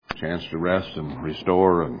chance to rest and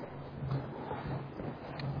restore and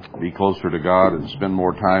be closer to God and spend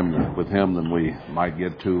more time with Him than we might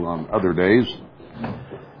get to on other days.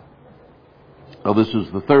 Well, this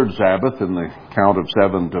is the third Sabbath in the count of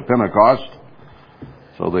 7 to Pentecost,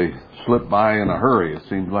 so they slipped by in a hurry. It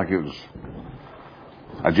seems like it was,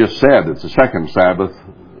 I just said it's the second Sabbath,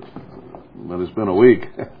 but it's been a week,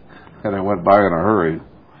 and it went by in a hurry.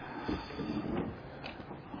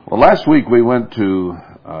 Well, last week we went to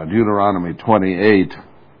Deuteronomy 28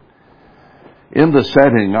 in the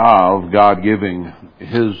setting of God giving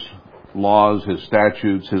His laws, His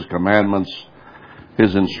statutes, His commandments,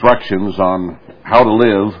 His instructions on how to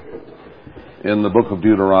live in the book of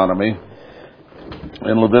Deuteronomy.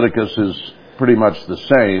 And Leviticus is pretty much the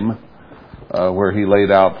same, where He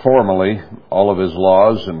laid out formally all of His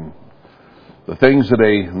laws and the things that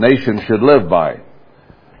a nation should live by.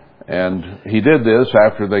 And He did this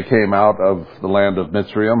after they came out of the land of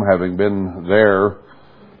Mitzrayim, having been there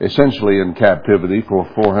essentially in captivity for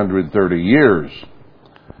 430 years,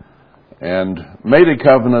 and made a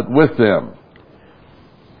covenant with them.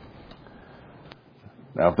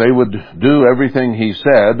 Now, if they would do everything He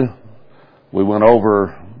said, we went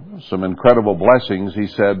over some incredible blessings He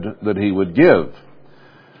said that He would give.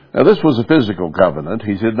 Now, this was a physical covenant.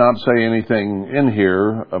 He did not say anything in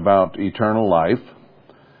here about eternal life.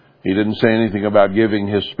 He didn't say anything about giving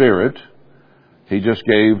His Spirit. He just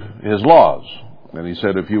gave His laws. And He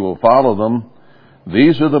said, if you will follow them,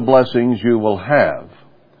 these are the blessings you will have.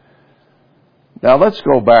 Now, let's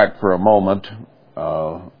go back for a moment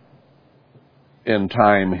in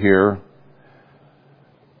time here.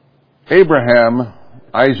 Abraham,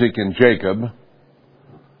 Isaac, and Jacob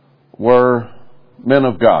were men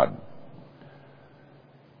of God.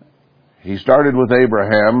 He started with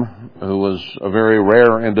Abraham, who was a very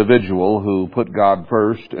rare individual who put God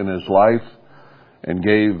first in his life and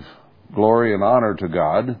gave glory and honor to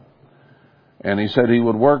God. And he said he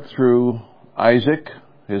would work through Isaac,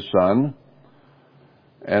 his son,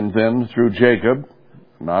 and then through Jacob,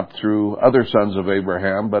 not through other sons of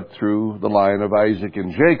Abraham, but through the line of Isaac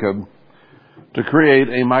and Jacob, to create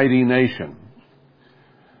a mighty nation.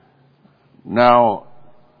 Now,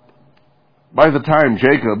 by the time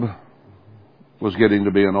Jacob was getting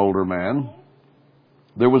to be an older man,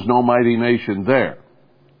 there was no mighty nation there.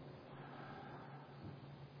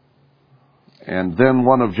 And then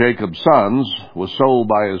one of Jacob's sons was sold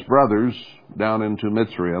by his brothers down into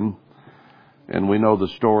Mitzrayim. And we know the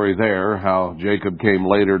story there, how Jacob came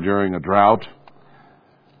later during a drought.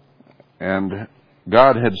 And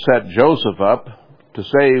God had set Joseph up to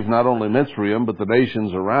save not only Mitzrayim, but the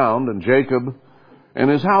nations around, and Jacob and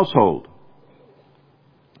his household.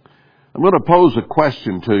 I'm going to pose a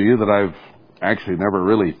question to you that I've actually never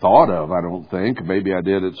really thought of, I don't think. Maybe I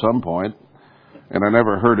did at some point, and I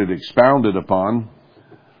never heard it expounded upon.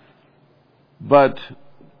 But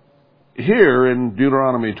here in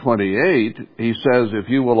Deuteronomy 28, He says, if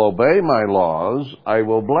you will obey my laws, I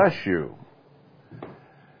will bless you.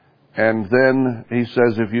 And then He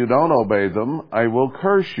says, if you don't obey them, I will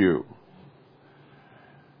curse you.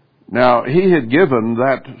 Now, He had given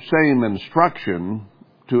that same instruction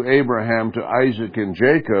to Abraham, to Isaac, and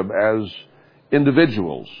Jacob as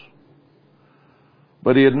individuals.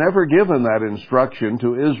 But He had never given that instruction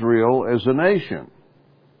to Israel as a nation.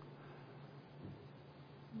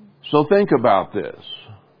 So think about this.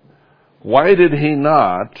 Why did He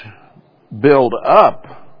not build up,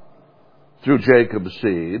 through Jacob's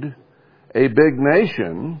seed, a big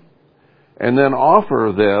nation, and then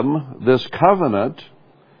offer them this covenant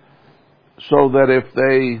so that if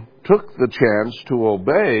they took the chance to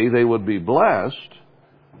obey, they would be blessed,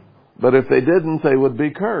 but if they didn't, they would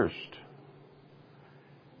be cursed?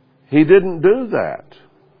 He didn't do that.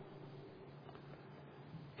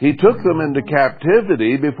 He took them into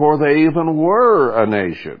captivity before they even were a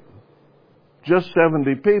nation. Just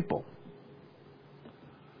 70 people.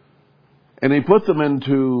 And He put them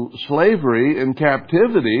into slavery and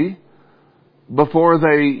captivity before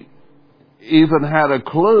they even had a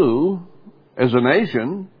clue as a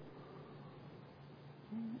nation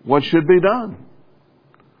what should be done.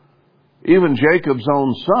 Even Jacob's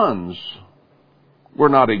own sons were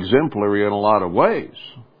not exemplary in a lot of ways.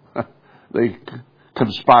 They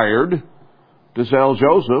conspired to sell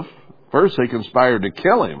Joseph. First, they conspired to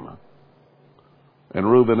kill him, and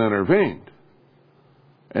Reuben intervened.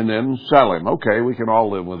 And then sell him. Okay, we can all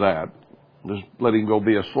live with that. Just let him go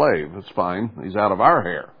be a slave. It's fine. He's out of our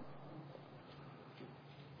hair.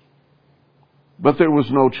 But there was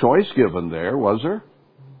no choice given there, was there?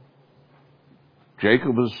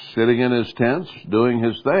 Jacob was sitting in his tents, doing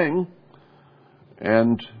his thing,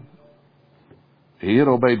 and He had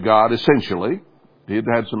obeyed God essentially. He had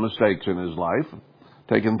had some mistakes in his life,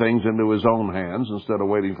 taken things into his own hands instead of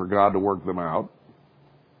waiting for God to work them out.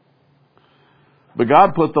 But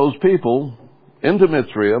God put those people into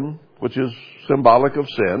Mitzrayim, which is symbolic of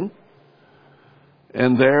sin.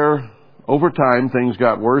 And there, over time, things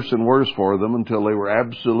got worse and worse for them until they were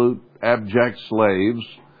absolute, abject slaves.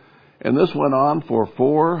 And this went on for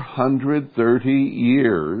 430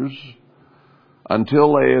 years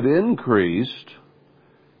until they had increased.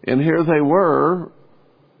 And here they were,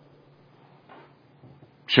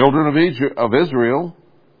 children of Israel,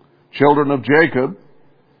 children of Jacob,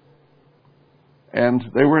 and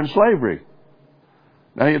they were in slavery.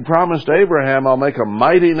 Now he had promised Abraham, I'll make a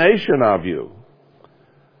mighty nation of you.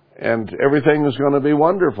 And everything was going to be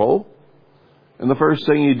wonderful. And the first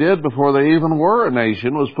thing he did before they even were a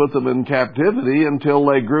nation was put them in captivity until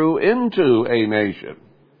they grew into a nation.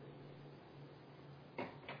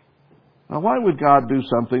 Now why would God do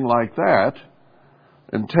something like that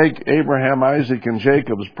and take Abraham, Isaac, and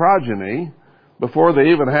Jacob's progeny before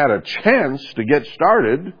they even had a chance to get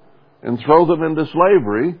started and throw them into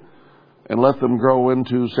slavery and let them grow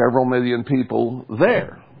into several million people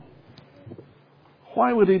there?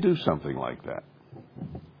 Why would he do something like that?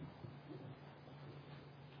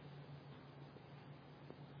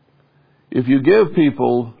 If you give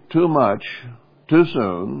people too much too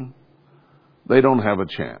soon, they don't have a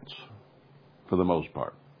chance, for the most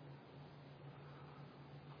part.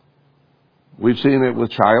 We've seen it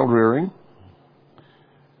with child rearing.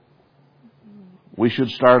 We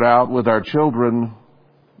should start out with our children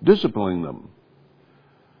disciplining them.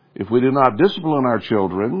 If we do not discipline our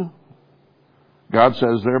children, God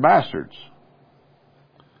says they're bastards.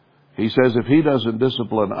 He says if he doesn't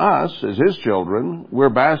discipline us as his children, we're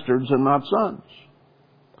bastards and not sons.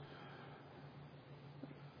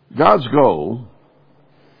 God's goal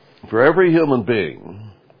for every human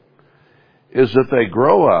being is that they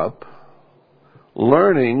grow up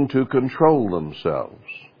learning to control themselves.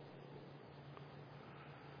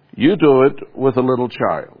 You do it with a little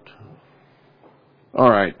child. All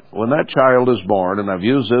right, when that child is born, and I've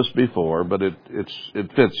used this before, but it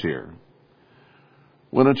fits here.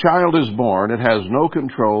 When a child is born, it has no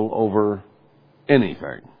control over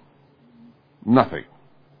anything. Nothing.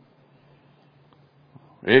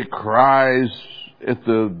 It cries at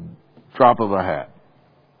the drop of a hat.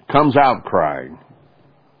 Comes out crying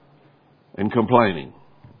and complaining.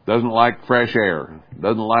 Doesn't like fresh air.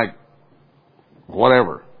 Doesn't like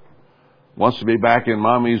whatever. Wants to be back in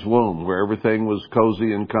mommy's womb where everything was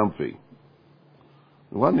cozy and comfy.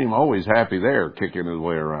 He wasn't even always happy there, kicking his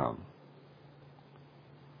way around.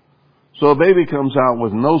 So a baby comes out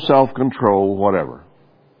with no self-control, whatever.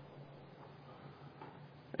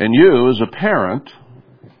 And you, as a parent,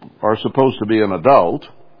 are supposed to be an adult.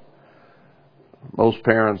 Most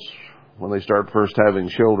parents, when they start first having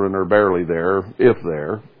children, are barely there, if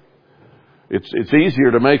there. It's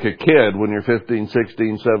easier to make a kid when you're 15,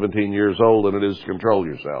 16, 17 years old than it is to control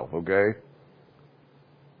yourself, okay?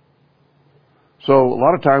 So a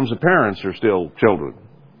lot of times the parents are still children.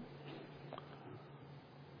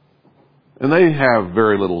 And they have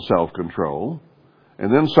very little self-control.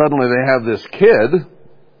 And then suddenly they have this kid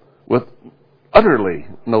with utterly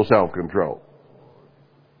no self-control.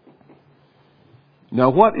 Now,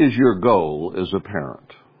 what is your goal as a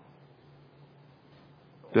parent?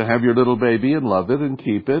 To have your little baby and love it and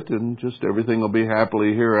keep it and just everything will be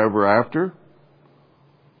happily here ever after?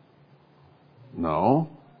 No.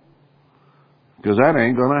 Because that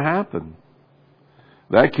ain't going to happen.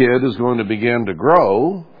 That kid is going to begin to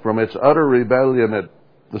grow from its utter rebellion at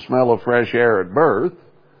the smell of fresh air at birth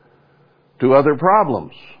to other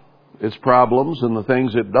problems. Its problems and the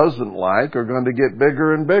things it doesn't like are going to get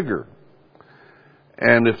bigger and bigger.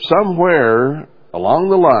 And if somewhere along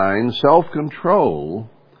the line self-control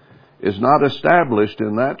is not established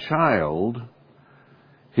in that child,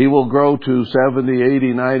 he will grow to 70,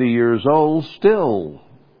 80, 90 years old still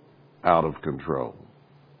out of control.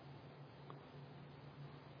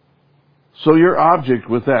 So your object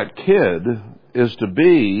with that kid is to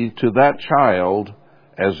be to that child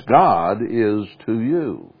as God is to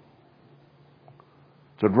you.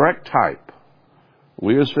 It's a direct type.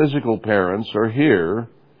 We as physical parents are here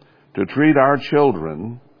to treat our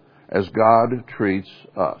children as God treats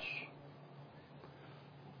us.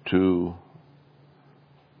 To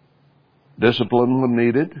discipline when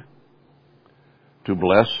needed, to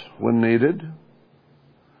bless when needed.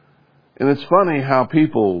 And it's funny how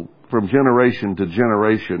people from generation to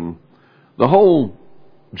generation, the whole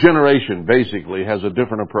generation basically has a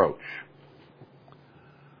different approach.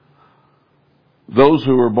 Those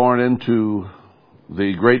who were born into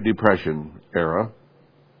the Great Depression era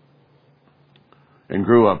and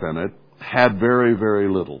grew up in it had very, very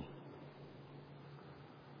little.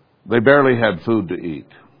 They barely had food to eat.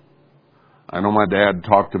 I know my dad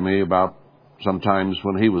talked to me about sometimes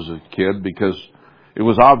when he was a kid, because it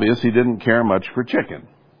was obvious he didn't care much for chicken.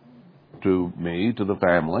 To me, to the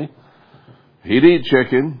family, he'd eat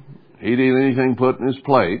chicken, he'd eat anything put in his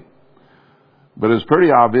plate, but it's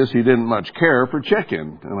pretty obvious he didn't much care for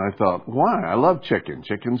chicken. And I thought, why? I love chicken.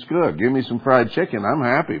 Chicken's good. Give me some fried chicken. I'm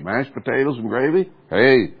happy. Mashed potatoes and gravy.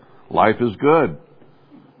 Hey, life is good.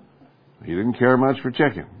 He didn't care much for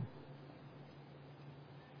chicken.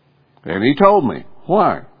 And he told me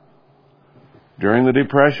why. During the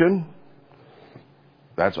Depression,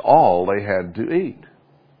 that's all they had to eat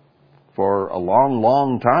for a long,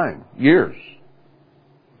 long time, years,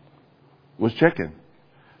 was chicken.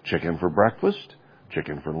 Chicken for breakfast,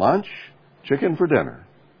 chicken for lunch, chicken for dinner.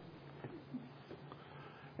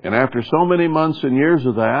 And after so many months and years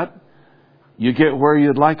of that, you get where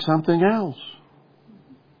you'd like something else.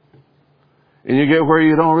 And you get where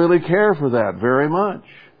you don't really care for that very much.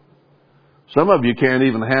 Some of you can't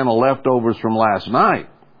even handle leftovers from last night,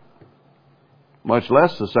 much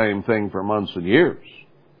less the same thing for months and years.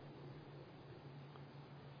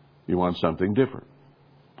 You want something different.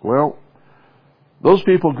 Well, those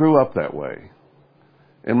people grew up that way.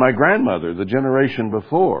 And my grandmother, the generation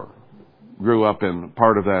before, grew up in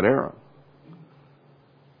part of that era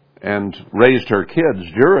and raised her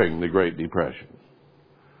kids during the Great Depression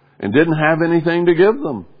and didn't have anything to give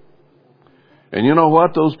them. And you know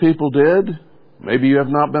what those people did? Maybe you have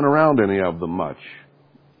not been around any of them much.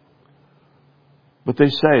 But they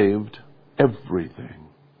saved everything.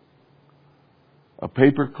 A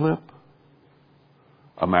paperclip,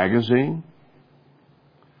 a magazine.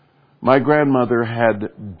 My grandmother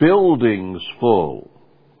had buildings full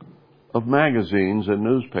of magazines and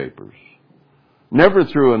newspapers. Never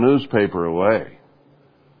threw a newspaper away.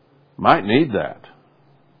 Might need that.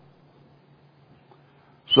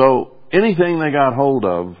 So anything they got hold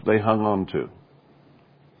of, they hung on to.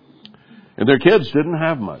 And their kids didn't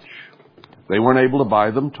have much. They weren't able to buy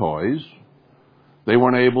them toys. They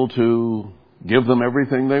weren't able to give them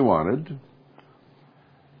everything they wanted.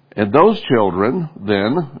 And those children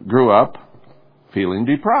then grew up feeling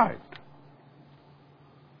deprived.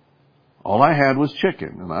 All I had was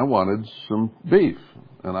chicken, and I wanted some beef,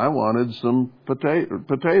 and I wanted some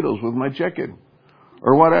potatoes with my chicken,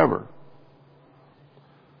 or whatever.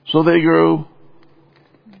 So they grew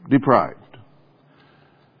deprived.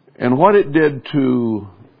 And what it did to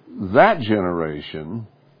that generation,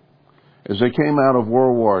 as they came out of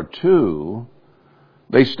World War II,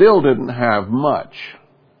 they still didn't have much.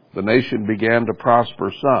 The nation began to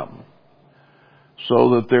prosper some,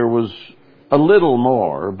 so that there was a little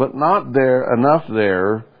more, but not there enough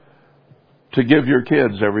there to give your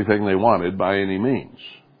kids everything they wanted by any means.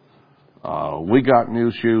 We got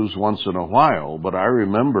new shoes once in a while, but I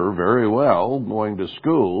remember very well going to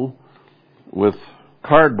school with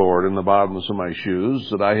cardboard in the bottoms of my shoes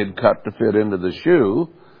that I had cut to fit into the shoe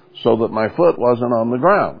so that my foot wasn't on the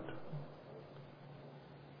ground.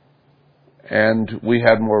 And we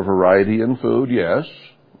had more variety in food, yes.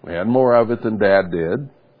 We had more of it than Dad did.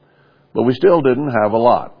 But we still didn't have a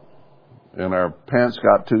lot. And our pants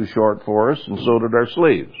got too short for us, and so did our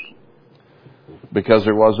sleeves. Because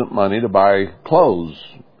there wasn't money to buy clothes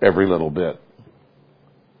every little bit.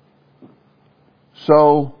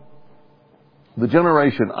 So, the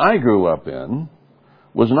generation I grew up in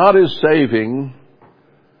was not as saving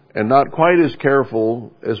and not quite as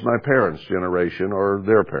careful as my parents' generation or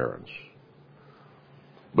their parents.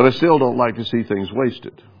 But I still don't like to see things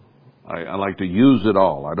wasted. I like to use it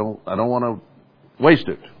all. I don't want to waste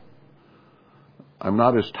it. I'm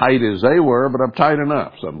not as tight as they were, but I'm tight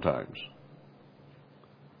enough sometimes.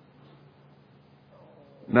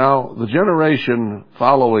 Now, the generation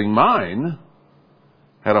following mine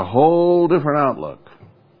had a whole different outlook.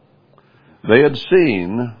 They had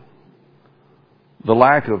seen the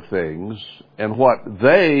lack of things and what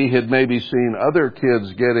they had maybe seen other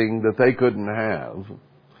kids getting that they couldn't have.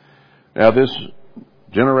 Now, this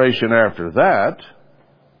generation after that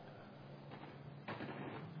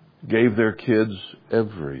gave their kids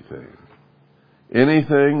everything.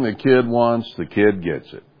 Anything the kid wants, the kid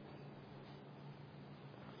gets it.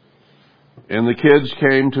 And the kids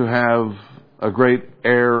came to have a great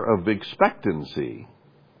air of expectancy.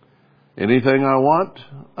 Anything I want,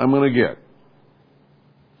 I'm going to get.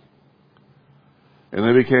 And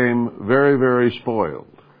they became very, very spoiled.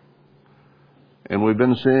 And we've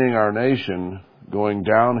been seeing our nation going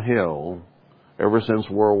downhill ever since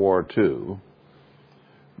World War II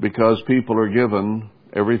because people are given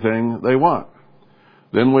everything they want.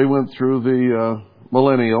 Then we went through the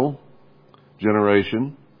millennial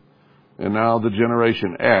generation, and now the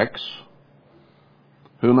Generation X,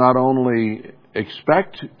 who not only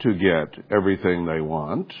expect to get everything they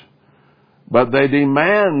want, but they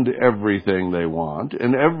demand everything they want,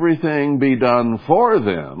 and everything be done for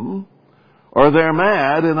them, or they're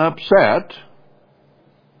mad and upset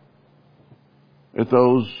at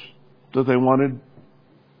those that they wanted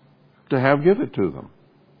to have give it to them.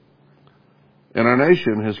 And our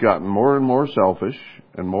nation has gotten more and more selfish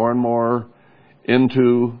and more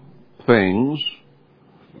into things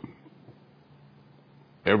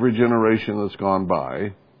every generation that's gone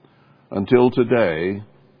by until today.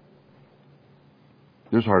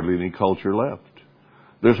 There's hardly any culture left.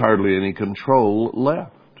 There's hardly any control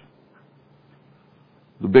left.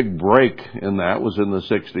 The big break in that was in the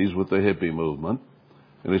 60s with the hippie movement,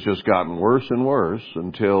 and it's just gotten worse and worse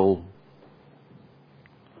until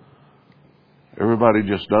everybody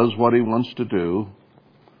just does what he wants to do,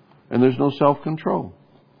 and there's no self-control.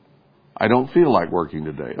 I don't feel like working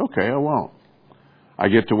today. Okay, I won't. I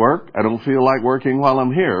get to work. I don't feel like working while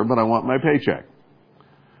I'm here, but I want my paycheck.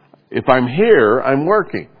 If I'm here, I'm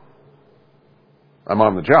working. I'm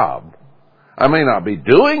on the job. I may not be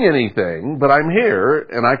doing anything, but I'm here,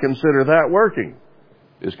 and I consider that working,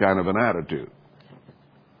 is kind of an attitude.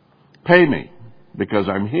 Pay me, because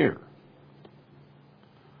I'm here.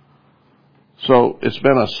 So it's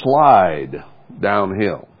been a slide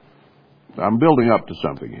downhill. I'm building up to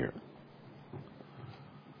something here.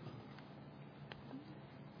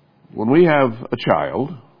 When we have a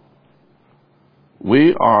child,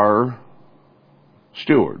 we are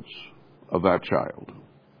stewards of that child.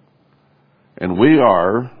 And we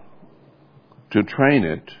are to train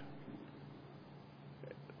it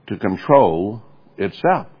to control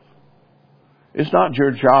itself. It's not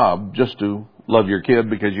your job just to love your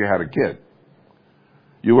kid because you had a kid.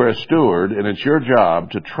 You are a steward, and it's your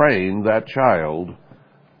job to train that child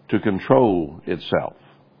to control itself.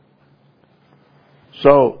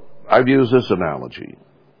 So I've used this analogy.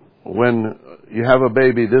 When you have a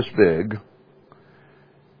baby this big,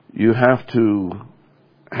 you have to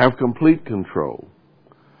have complete control.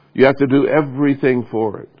 You have to do everything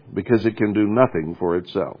for it because it can do nothing for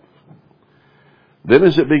itself. Then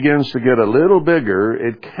as it begins to get a little bigger,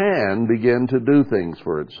 it can begin to do things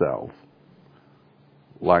for itself,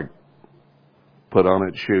 like put on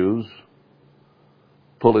its shoes,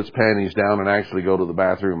 pull its panties down and actually go to the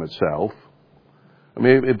bathroom itself. I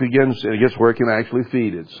mean, it gets where it can actually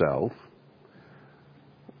feed itself.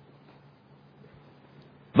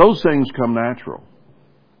 Those things come natural.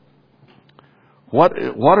 What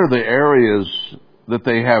are the areas that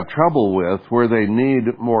they have trouble with where they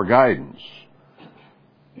need more guidance?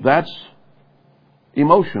 That's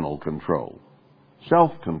emotional control,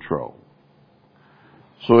 self-control.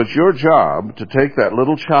 So it's your job to take that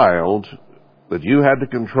little child that you had to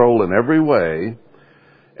control in every way,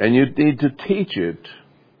 and you need to teach it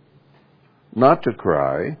not to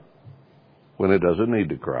cry when it doesn't need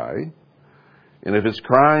to cry. And if it's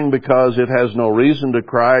crying because it has no reason to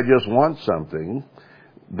cry, just wants something,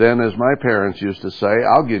 then as my parents used to say,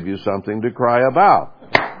 I'll give you something to cry about.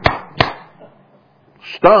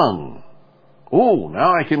 Stung. Ooh,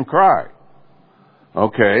 now I can cry.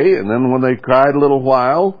 Okay, and then when they cried a little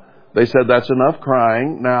while, they said, that's enough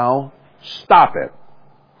crying, now stop it.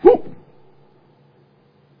 Whoop.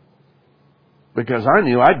 Because I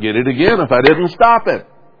knew I'd get it again if I didn't stop it.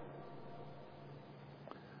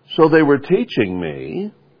 So they were teaching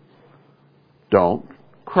me, don't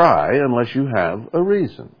cry unless you have a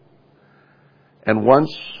reason. And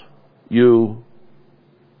once you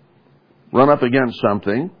run up against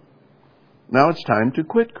something, now it's time to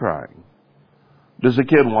quit crying. Does the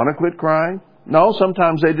kid want to quit crying? No,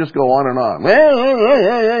 sometimes they just go on and on.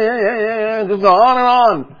 Just go on and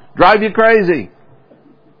on. Drive you crazy.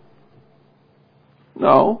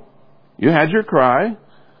 No. You had your cry.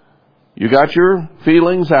 You got your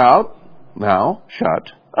feelings out. Now,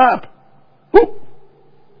 shut up. Whoop.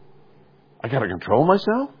 I got to control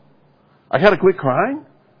myself? I got to quit crying?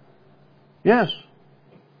 Yes.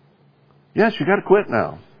 Yes, you got to quit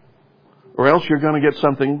now. Or else you're going to get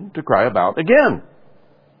something to cry about again.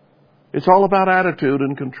 It's all about attitude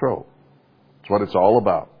and control. That's what it's all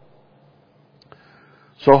about.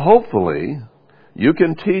 So hopefully, you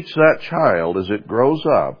can teach that child as it grows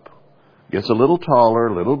up, gets a little taller,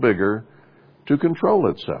 a little bigger, to control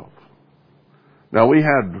itself. Now, we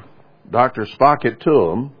had Dr. Spock at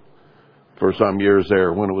Tuam for some years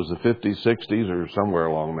there when it was the 50s, 60s, or somewhere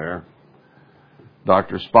along there.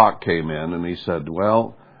 Dr. Spock came in and he said,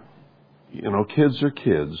 well, Kids are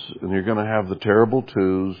kids, and you're going to have the terrible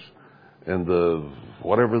twos and the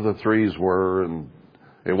whatever the threes were, and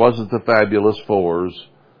it wasn't the fabulous fours.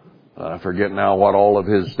 I forget now what all of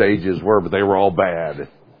his stages were, but they were all bad.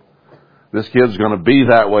 This kid's going to be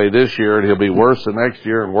that way this year, and he'll be worse the next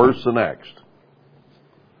year and worse the next.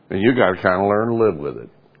 And you got to kind of learn to live with it,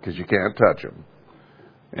 because you can't touch him.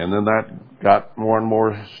 And then that got more and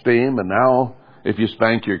more steam, and now if you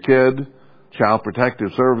spank your kid, Child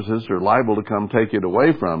Protective Services are liable to come take it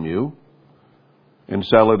away from you and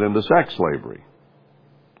sell it into sex slavery.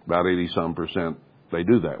 About 80-some% they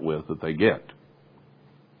do that with, that they get.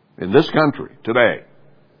 In this country, today.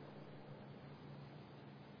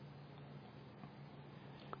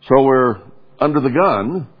 So we're under the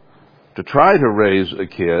gun to try to raise a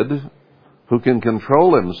kid who can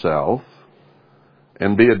control himself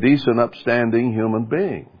and be a decent, upstanding human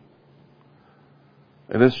being.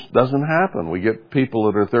 And this doesn't happen. We get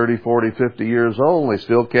people that are 30, 40, 50 years old, and they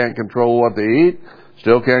still can't control what they eat,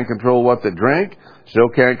 still can't control what they drink, still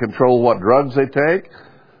can't control what drugs they take,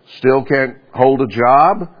 still can't hold a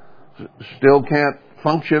job, still can't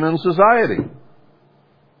function in society.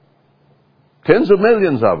 Tens of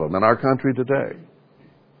millions of them in our country today.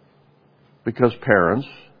 Because parents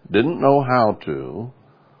didn't know how to,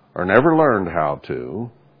 or never learned how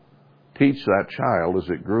to, teach that child as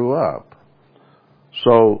it grew up.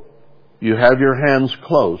 So you have your hands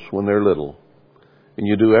close when they're little, and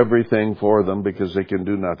you do everything for them because they can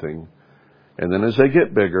do nothing. And then as they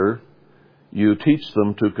get bigger, you teach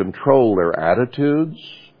them to control their attitudes.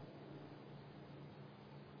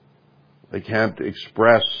 They can't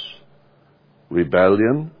express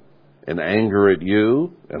rebellion and anger at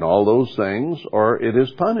you and all those things, or it is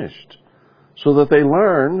punished. So that they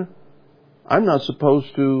learn, I'm not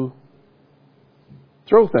supposed to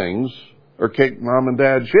throw things or kick mom and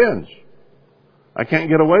dad's shins. I can't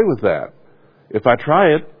get away with that. If I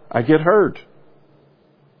try it, I get hurt.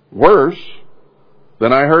 Worse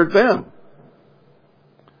than I hurt them.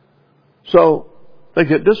 So they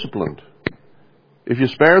get disciplined. If you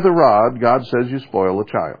spare the rod, God says you spoil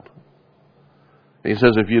the child. He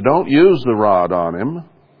says if you don't use the rod on him,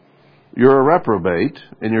 you're a reprobate,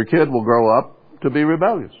 and your kid will grow up to be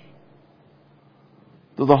rebellious.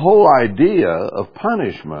 So the whole idea of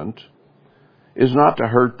punishment is not to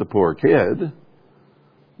hurt the poor kid.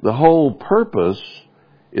 The whole purpose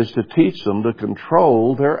is to teach them to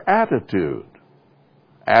control their attitude.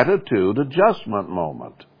 Attitude adjustment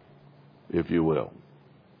moment, if you will.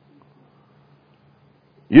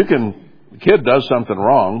 The kid does something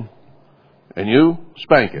wrong, and you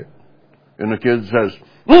spank it. And the kid says,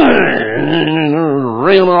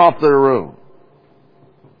 reeling off their room.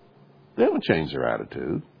 They haven't changed their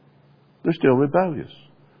attitude. They're still rebellious.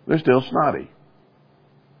 They're still snotty.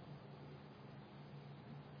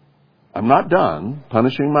 I'm not done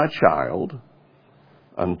punishing my child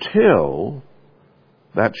until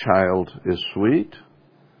that child is sweet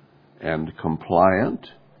and compliant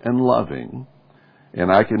and loving.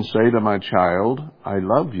 And I can say to my child, I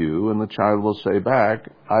love you, and the child will say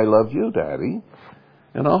back, I love you, Daddy.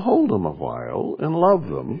 And I'll hold them a while and love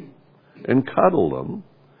them and cuddle them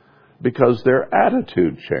because their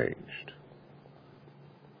attitude changed.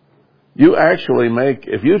 You actually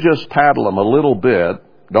if you just paddle them a little bit,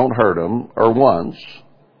 don't hurt them, or once,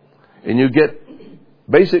 and you get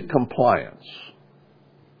basic compliance.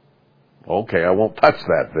 Okay, I won't touch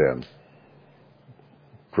that then.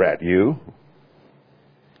 Drat you.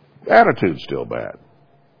 Attitude's still bad.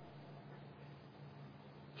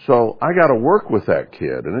 So I got to work with that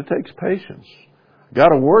kid, and it takes patience. Got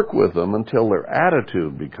to work with them until their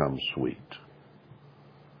attitude becomes sweet.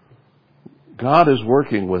 God is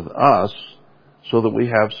working with us so that we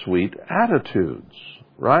have sweet attitudes,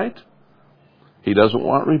 right? He doesn't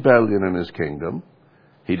want rebellion in His kingdom.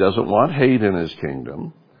 He doesn't want hate in His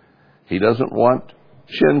kingdom. He doesn't want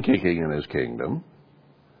shin kicking in His kingdom.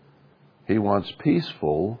 He wants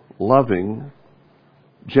peaceful, loving,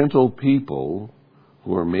 gentle people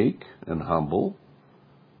who are meek and humble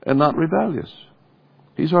and not rebellious.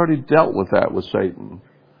 He's already dealt with that with Satan,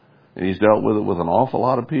 and He's dealt with it with an awful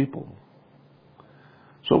lot of people.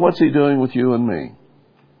 So what's He doing with you and me?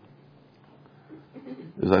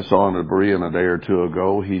 As I saw in a Berean a day or two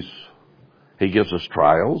ago, He gives us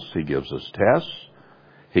trials, He gives us tests,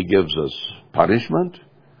 He gives us punishment.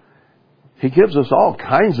 He gives us all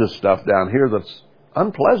kinds of stuff down here that's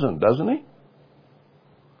unpleasant, doesn't He?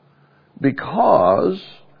 Because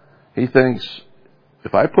He thinks,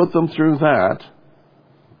 if I put them through that,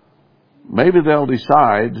 maybe they'll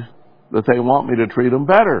decide that they want me to treat them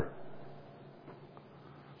better.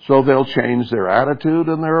 So they'll change their attitude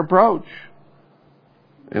and their approach.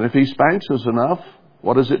 And if He spanks us enough,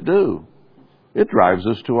 what does it do? It drives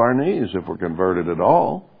us to our knees if we're converted at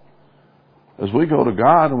all. As we go to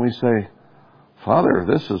God and we say, Father,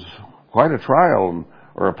 this is quite a trial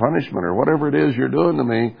or a punishment or whatever it is you're doing to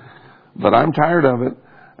me, but I'm tired of it,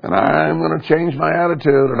 and I'm going to change my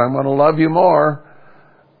attitude, and I'm going to love you more.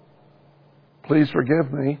 Please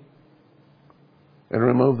forgive me and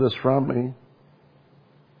remove this from me.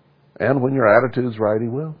 And when your attitude's right, He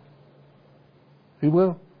will. He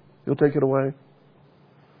will. He'll take it away.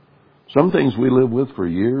 Some things we live with for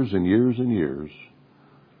years and years and years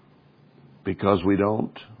because we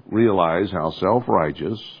don't realize how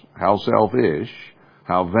self-righteous, how selfish,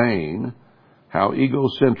 how vain, how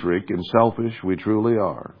egocentric and selfish we truly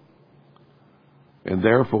are. And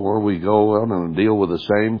therefore, we go on and deal with the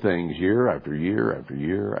same things year after year after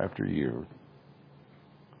year after year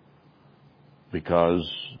because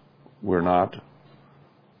we're not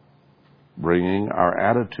bringing our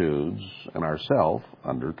attitudes and ourself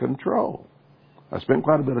under control. I spent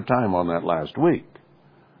quite a bit of time on that last week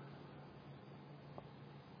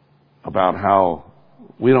about how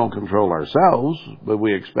we don't control ourselves, but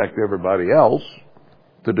we expect everybody else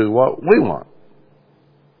to do what we want.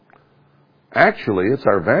 Actually, it's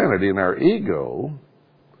our vanity and our ego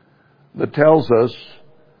that tells us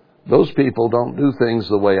those people don't do things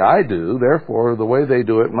the way I do, therefore the way they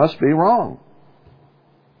do it must be wrong.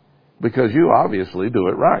 Because you obviously do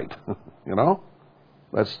it right. You know?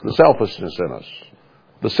 That's the selfishness in us.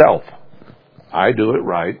 The self. I do it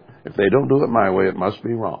right. If they don't do it my way, it must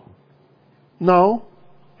be wrong. No.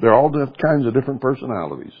 They're all kinds of different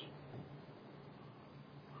personalities.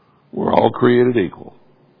 We're all created equal.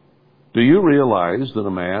 Do you realize that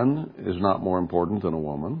a man is not more important than a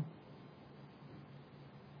woman?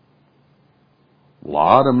 A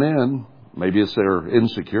lot of men, maybe it's their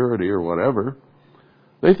insecurity or whatever,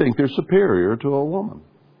 they think they're superior to a woman.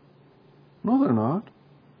 No, they're not.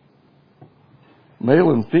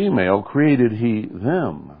 Male and female created He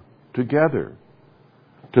them together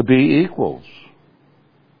to be equals,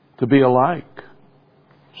 to be alike.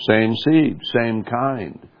 Same seed, same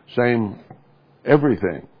kind, same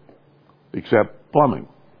everything, except plumbing.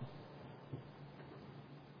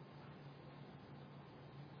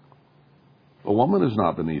 A woman is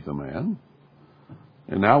not beneath a man.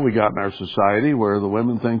 And now we got in our society where the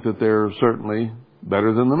women think that they're certainly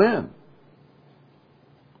better than the men.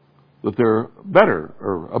 That they're better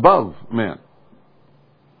or above men.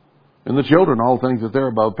 And the children all think that they're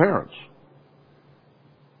above parents.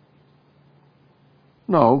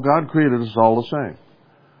 No, God created us all the same.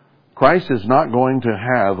 Christ is not going to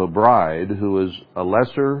have a bride who is a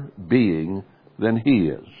lesser being than He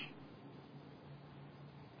is.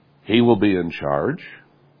 He will be in charge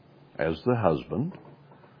as the husband,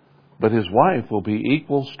 but His wife will be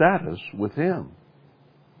equal status with Him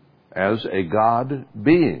as a God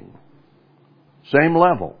being. Same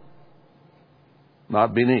level,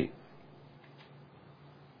 not beneath.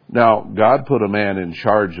 Now, God put a man in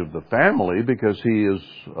charge of the family because he is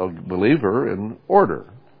a believer in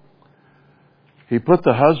order. He put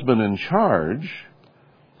the husband in charge,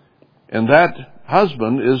 and that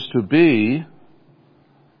husband is to be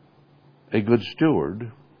a good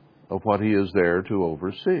steward of what he is there to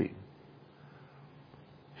oversee.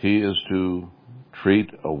 He is to treat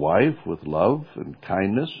a wife with love and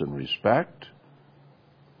kindness and respect.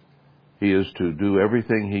 He is to do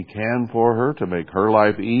everything he can for her to make her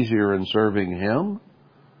life easier in serving him.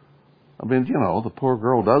 I mean, you know, the poor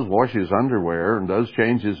girl does wash his underwear and does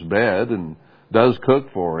change his bed and does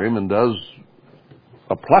cook for him and does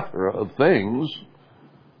a plethora of things.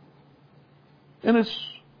 And it's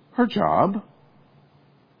her job.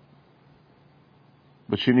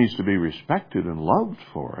 But she needs to be respected and loved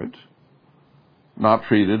for it, not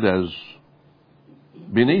treated as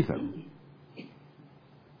beneath him.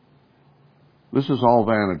 This is all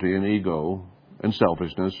vanity and ego and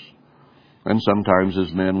selfishness. And sometimes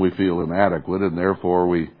as men we feel inadequate, and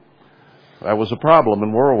therefore that was a problem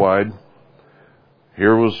in Worldwide.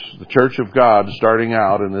 Here was the Church of God starting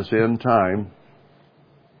out in this end time.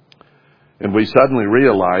 And we suddenly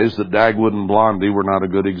realized that Dagwood and Blondie were not a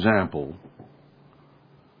good example.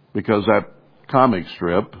 Because that comic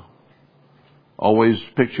strip always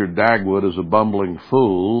pictured Dagwood as a bumbling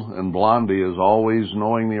fool and Blondie as always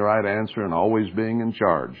knowing the right answer and always being in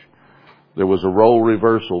charge. There was a role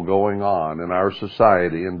reversal going on in our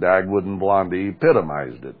society, and Dagwood and Blondie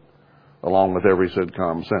epitomized it, along with every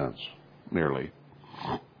sitcom since, nearly.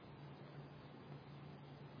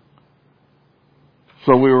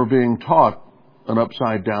 So we were being taught an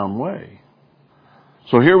upside-down way.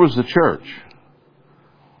 So here was the church.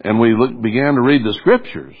 And we began to read the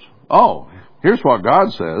Scriptures. Oh, Here's what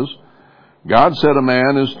God says. God said a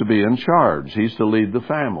man is to be in charge. He's to lead the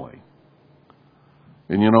family.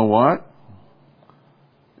 And you know what?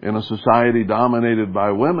 In a society dominated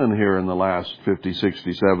by women here in the last 50,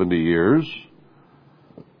 60, 70 years,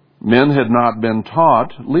 men had not been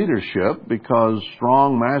taught leadership because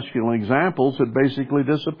strong masculine examples had basically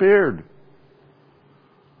disappeared.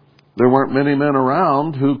 There weren't many men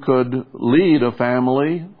around who could lead a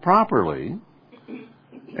family properly.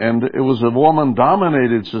 And it was a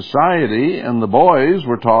woman-dominated society, and the boys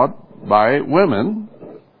were taught by women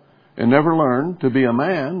and never learned to be a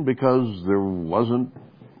man because there weren't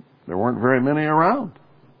very many around.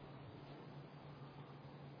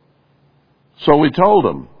 So we told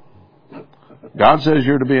them, God says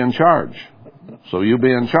you're to be in charge, so you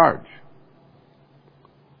be in charge.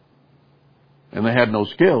 And they had no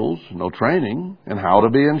skills, no training in how to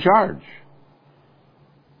be in charge.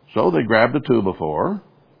 So they grabbed a 2x4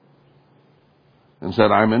 and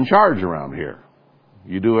said, I'm in charge around here.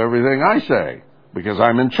 You do everything I say because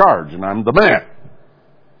I'm in charge and I'm the man.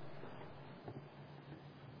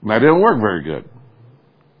 And that didn't work very good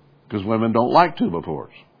because women don't like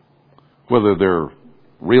 2x4s, whether they're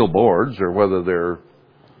real boards or whether they're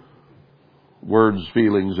words,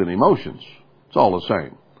 feelings, and emotions. It's all the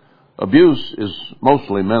same. Abuse is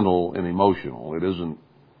mostly mental and emotional. It isn't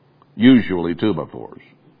usually 2x4s.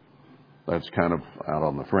 That's kind of out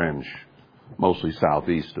on the fringe, mostly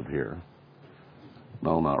southeast of here.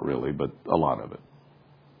 No, not really, but a lot of it.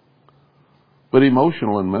 But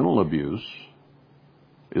emotional and mental abuse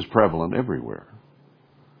is prevalent everywhere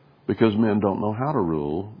because men don't know how to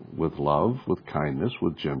rule with love, with kindness,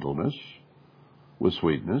 with gentleness, with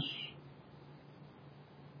sweetness.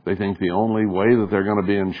 They think the only way that they're going to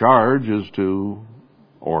be in charge is to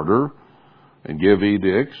order and give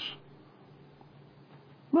edicts.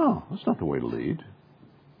 No, that's not the way to lead.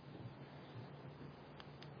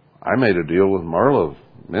 I made a deal with Marla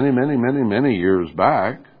many years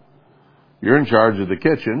back. You're in charge of the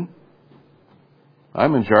kitchen.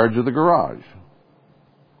 I'm in charge of the garage.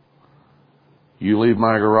 You leave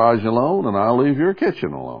my garage alone and I'll leave your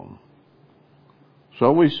kitchen alone.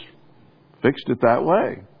 So we fixed it that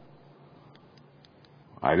way.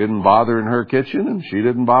 I didn't bother in her kitchen and she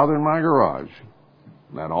didn't bother in my garage.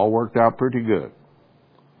 That all worked out pretty good.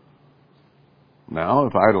 Now,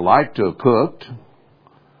 if I'd have liked to have cooked,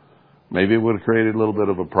 maybe it would have created a little bit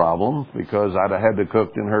of a problem because I'd have had to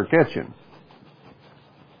cook in her kitchen.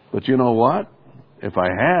 But you know what? If I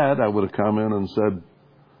had, I would have come in and said,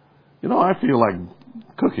 I feel like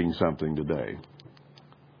cooking something today.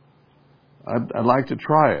 I'd like to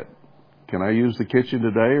try it. Can I use the kitchen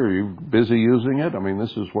today? Or are you busy using it? I mean,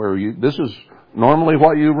 this is normally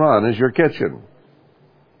what you run is your kitchen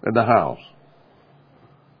in the house.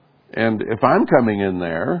 And if I'm coming in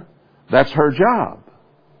there, that's her job.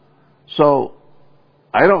 So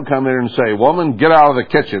I don't come in and say, woman, get out of the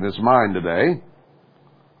kitchen. It's mine today.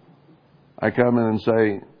 I come in and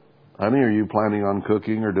say, honey, are you planning on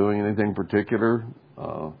cooking or doing anything particular?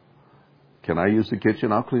 Can I use the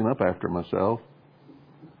kitchen? I'll clean up after myself.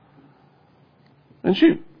 And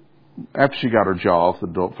after she got her jaw off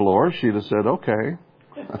the floor, she'd have said, okay.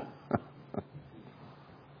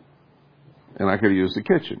 And I could have used the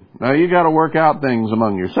kitchen. Now, you got to work out things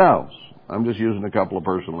among yourselves. I'm just using a couple of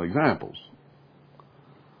personal examples.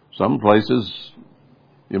 Some places,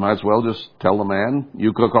 you might as well just tell the man,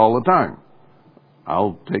 you cook all the time.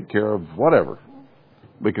 I'll take care of whatever.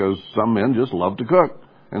 Because some men just love to cook,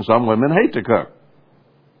 and some women hate to cook.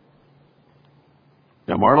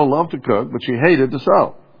 Now, Marla loved to cook, but she hated to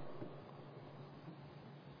sew.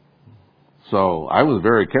 So I was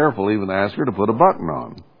very careful even to ask her to put a button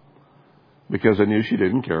on, because I knew she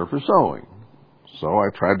didn't care for sewing. So I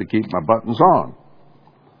tried to keep my buttons on.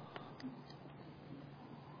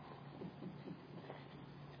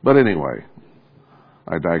 But anyway,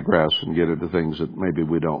 I digress and get into things that maybe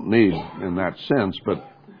we don't need in that sense, but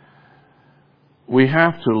we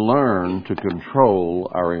have to learn to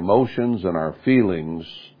control our emotions and our feelings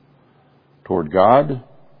toward God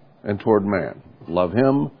and toward man. Love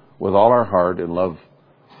Him with all our heart and love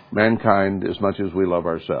mankind as much as we love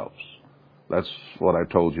ourselves. That's what I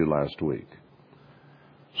told you last week.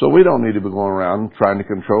 So we don't need to be going around trying to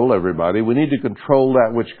control everybody. We need to control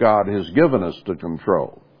that which God has given us to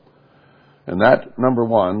control. And that, number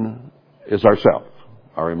one, is ourself.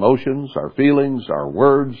 Our emotions, our feelings, our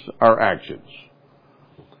words, our actions.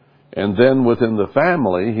 And then within the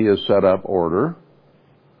family, He has set up order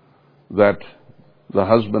that the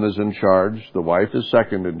husband is in charge, the wife is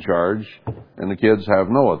second in charge, and the kids have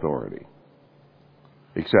no authority,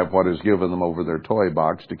 except what is given them over their toy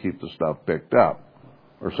box to keep the stuff picked up.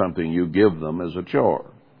 or something you give them as a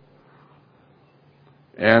chore.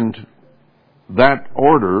 And that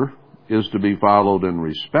order is to be followed and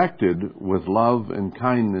respected with love and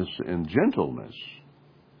kindness and gentleness.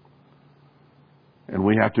 And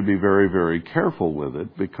we have to be very, very careful with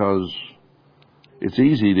it because it's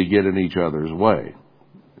easy to get in each other's way.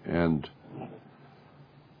 And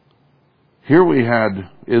here we had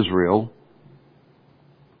Israel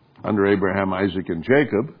under Abraham, Isaac, and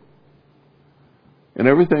Jacob, and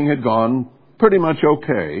everything had gone pretty much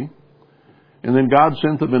okay. And then God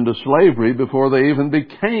sent them into slavery before they even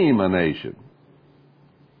became a nation.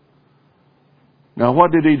 Now,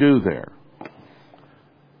 what did he do there?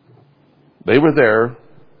 They were there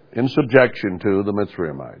in subjection to the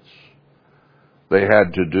Mitzrayimites. They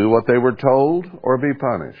had to do what they were told or be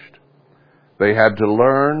punished. They had to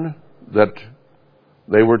learn that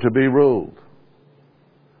they were to be ruled.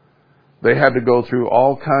 They had to go through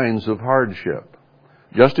all kinds of hardship,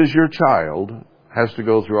 just as your child has to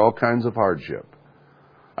go through all kinds of hardship.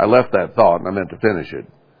 I left that thought and I meant to finish it.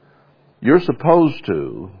 You're supposed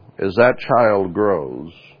to, as that child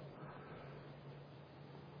grows,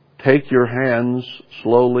 take your hands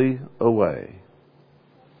slowly away.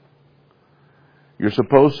 You're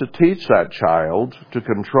supposed to teach that child to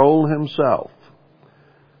control himself.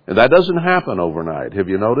 And that doesn't happen overnight. Have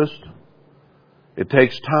you noticed? It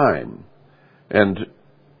takes time. And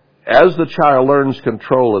as the child learns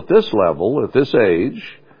control at this level, at this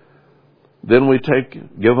age, then we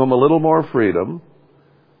give them a little more freedom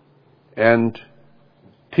and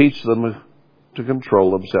teach them to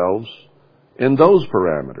control themselves in those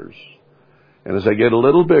parameters. And as they get a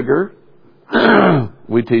little bigger,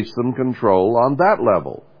 we teach them control on that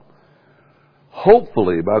level.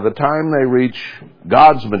 Hopefully, by the time they reach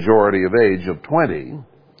God's majority of age of 20,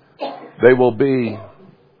 they will be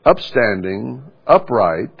upstanding,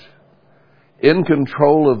 upright, in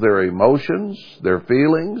control of their emotions, their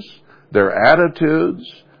feelings, their attitudes,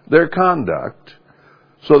 their conduct,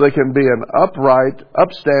 so they can be an upright,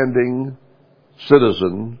 upstanding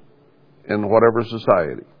citizen in whatever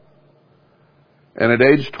society. And at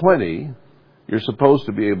age 20, you're supposed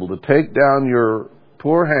to be able to take down your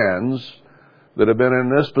poor hands that have been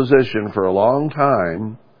in this position for a long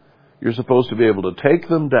time. You're supposed to be able to take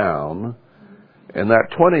them down, and that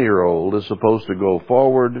 20-year-old is supposed to go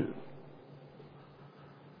forward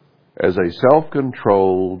as a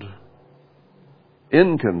self-controlled,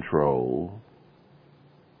 in control,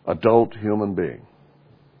 adult human being.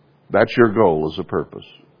 That's your goal as a purpose,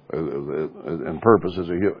 and purpose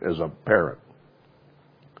as a parent.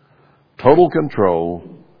 Total control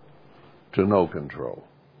to no control.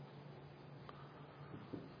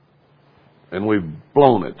 And we've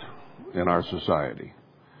blown it in our society.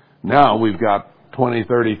 Now we've got 20,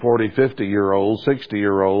 30, 40, 50-year-olds,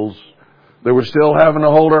 60-year-olds that we're still having to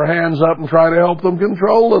hold our hands up and try to help them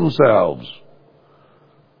control themselves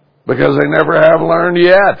because they never have learned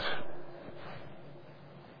yet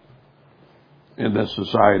in this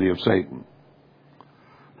society of Satan.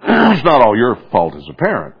 It's not all your fault as a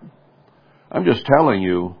parent. I'm just telling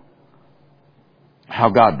you how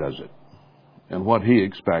God does it and what He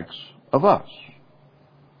expects of us.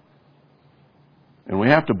 And we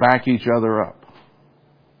have to back each other up.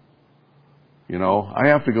 You know, I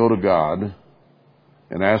have to go to God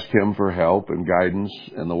and ask Him for help and guidance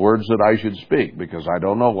and the words that I should speak, because I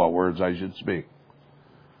don't know what words I should speak.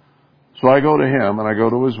 So I go to Him and I go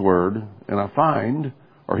to His Word and I find,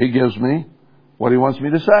 or He gives me, what He wants me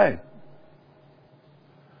to say.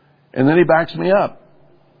 And then He backs me up.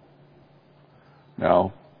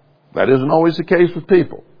 Now, that isn't always the case with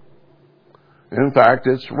people. In fact,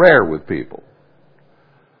 it's rare with people.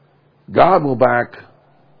 God will back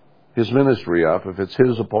His ministry up if it's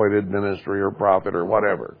His appointed ministry or prophet or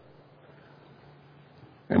whatever.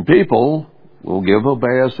 And people will give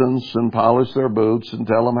obeisance and polish their boots and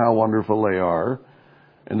tell them how wonderful they are,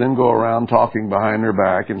 and then go around talking behind their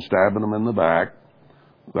back and stabbing them in the back.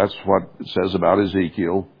 That's what it says about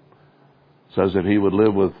Ezekiel. It says that he would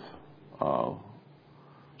live with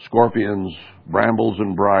scorpions, brambles,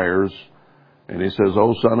 and briars. And he says,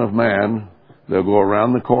 "O Son of Man, they'll go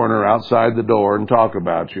around the corner outside the door and talk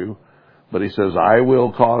about you. But," he says, "I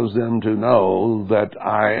will cause them to know that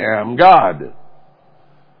I am God."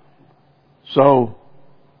 So,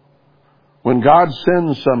 when God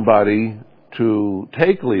sends somebody to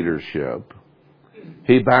take leadership,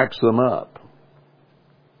 He backs them up.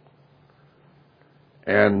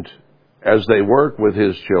 And as they work with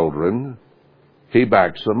His children, He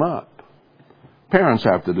backs them up. Parents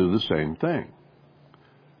have to do the same thing.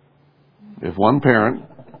 If one parent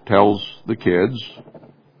tells the kids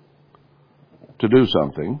to do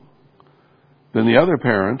something, then the other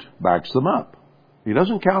parent backs them up. He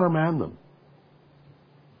doesn't countermand them.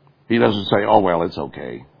 He doesn't say, oh, well, it's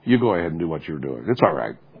okay. You go ahead and do what you're doing. It's all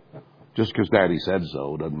right. Just because Daddy said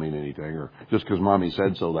so doesn't mean anything. Or just because Mommy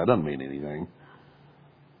said so, that doesn't mean anything.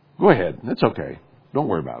 Go ahead. It's okay. Don't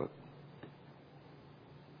worry about it.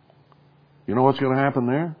 You know what's going to happen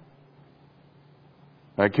there?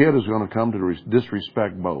 That kid is going to come to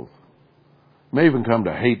disrespect both. May even come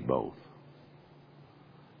to hate both.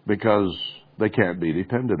 Because they can't be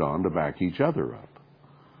depended on to back each other up.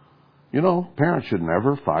 You know, parents should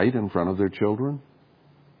never fight in front of their children.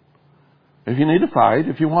 If you need to fight,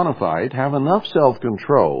 if you want to fight, have enough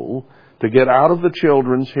self-control to get out of the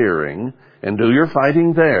children's hearing and do your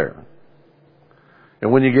fighting there.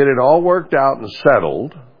 And when you get it all worked out and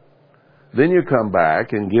settled, then you come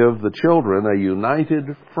back and give the children a united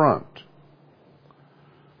front.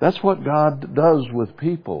 That's what God does with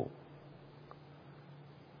people.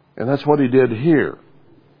 And that's what He did here.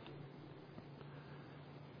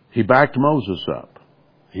 He backed Moses up.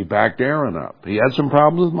 He backed Aaron up. He had some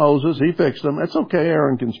problems with Moses. He fixed them. It's okay.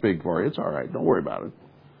 Aaron can speak for you. It's all right. Don't worry about it.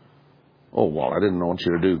 Oh, well, I didn't want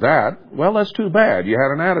you to do that. Well, that's too bad. You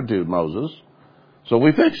had an attitude, Moses. So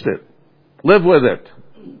we fixed it. Live with it.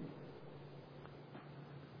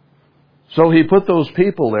 So He put those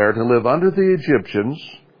people there to live under the Egyptians,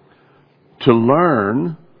 to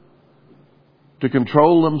learn to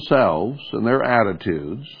control themselves and their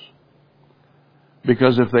attitudes,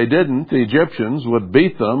 because if they didn't, the Egyptians would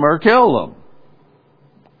beat them or kill them.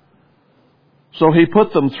 So He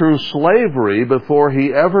put them through slavery before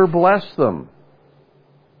He ever blessed them.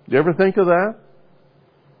 Do you ever think of that?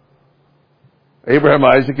 Abraham,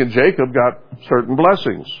 Isaac, and Jacob got certain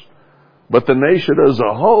blessings. But the nation as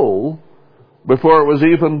a whole, before it was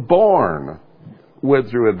even born, went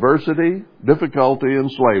through adversity, difficulty,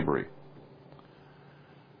 and slavery.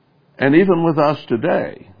 And even with us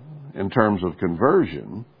today, in terms of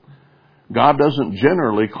conversion, God doesn't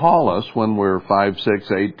generally call us when we're 5,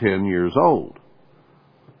 6, 8, 10 years old.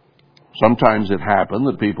 Sometimes it happened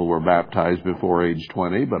that people were baptized before age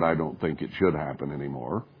 20, but I don't think it should happen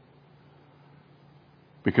anymore.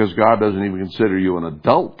 Because God doesn't even consider you an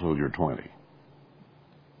adult till you're 20.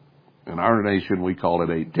 In our nation, we call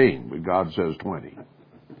it 18, but God says 20.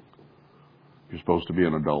 You're supposed to be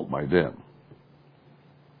an adult by then.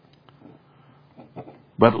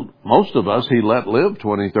 But most of us, He let live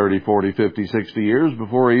 20, 30, 40, 50, 60 years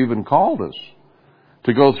before He even called us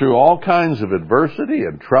to go through all kinds of adversity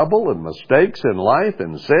and trouble and mistakes in life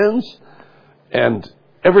and sins and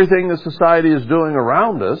everything that society is doing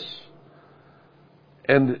around us.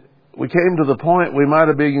 And we came to the point we might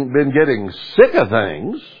have been getting sick of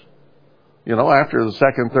things, you know, after the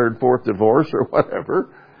second, third, fourth divorce or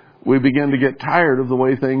whatever. We begin to get tired of the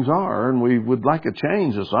way things are, and we would like a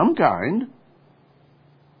change of some kind.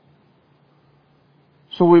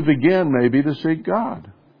 So we begin maybe to seek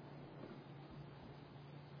God.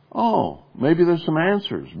 Oh, maybe there's some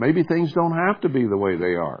answers. Maybe things don't have to be the way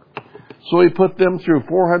they are. So He put them through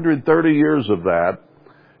 430 years of that,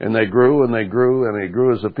 and they grew and they grew and they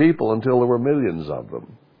grew as a people until there were millions of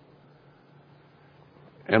them.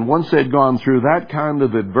 And once they'd gone through that kind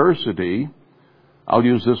of adversity, I'll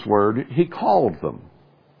use this word, He called them,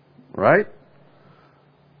 right?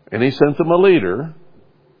 And He sent them a leader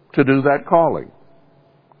to do that calling.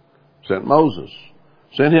 Sent Moses.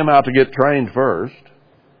 Sent him out to get trained first.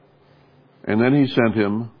 And then He sent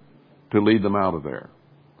him to lead them out of there.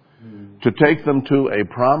 To take them to a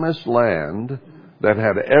promised land that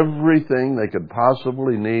had everything they could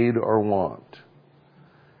possibly need or want.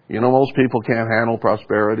 You know, most people can't handle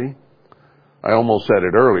prosperity. I almost said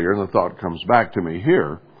it earlier, and the thought comes back to me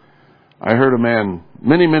here. I heard a man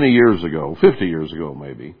many, many years ago, 50 years ago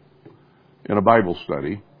maybe, in a Bible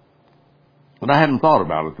study. And I hadn't thought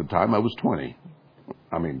about it at the time. I was 20.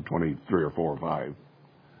 23 or 4 or 5.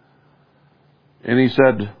 And he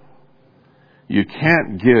said, you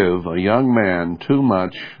can't give a young man too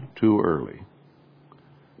much too early,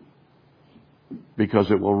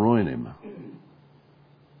 because it will ruin him.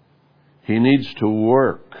 He needs to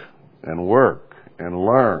work and work and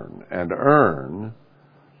learn and earn.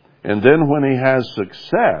 And then when he has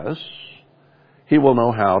success, he will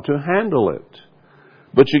know how to handle it.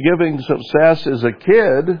 But you give him success as a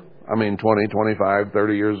kid, 20, 25,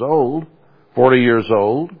 30 years old, 40 years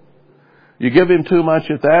old. You give him too much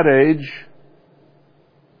at that age,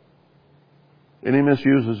 and he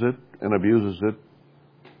misuses it and abuses it.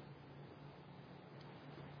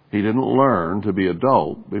 He didn't learn to be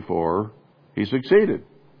adult before he succeeded.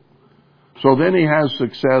 So then he has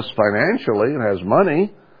success financially and has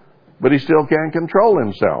money, but he still can't control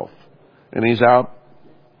himself. And he's out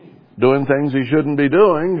doing things he shouldn't be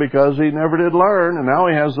doing because he never did learn, and now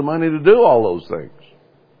he has the money to do all those things.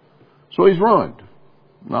 So he's ruined.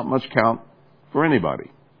 Not much count for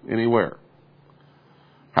anybody, anywhere.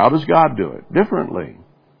 How does God do it? Differently.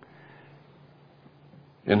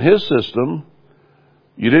 In His system,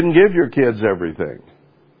 you didn't give your kids everything.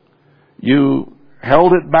 You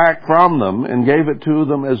held it back from them and gave it to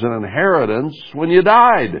them as an inheritance when you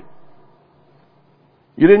died.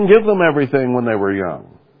 You didn't give them everything when they were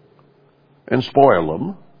young and spoil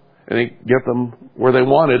them and get them where they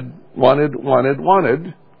wanted,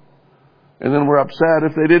 and then were upset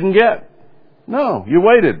if they didn't get. No, you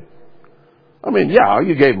waited. I mean, yeah,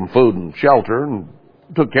 you gave them food and shelter and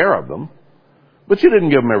took care of them, but you didn't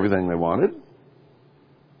give them everything they wanted.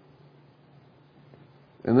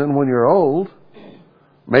 And then when you're old,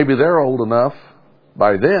 maybe they're old enough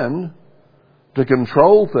by then to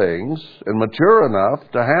control things and mature enough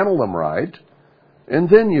to handle them right, and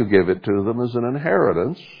then you give it to them as an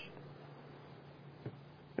inheritance,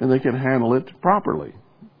 and they can handle it properly.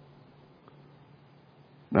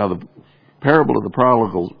 Now, the parable of the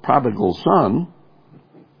prodigal son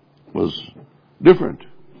was different.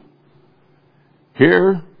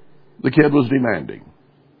 Here, the kid was demanding,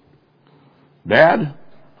 "Dad,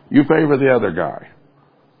 you favor the other guy.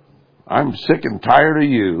 I'm sick and tired of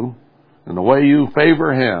you and the way you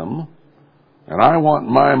favor him, and I want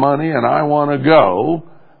my money and I want to go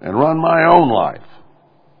and run my own life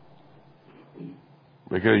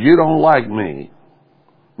because you don't like me.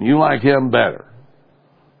 You like him better."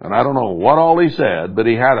 And I don't know what all he said, but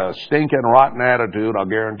he had a stinking rotten attitude, I'll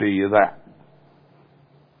guarantee you that.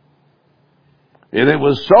 And it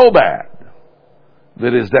was so bad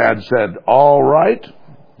that his dad said, "All right,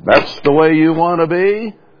 that's the way you want to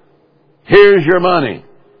be. Here's your money.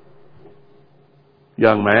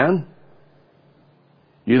 Young man,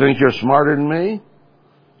 you think you're smarter than me?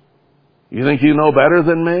 You think you know better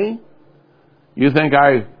than me? You think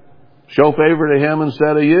I show favor to him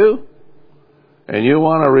instead of you? And you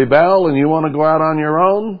want to rebel and you want to go out on your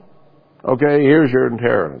own? Okay, here's your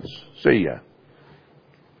inheritance. See ya."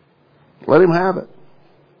 Let him have it.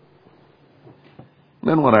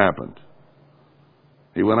 Then what happened?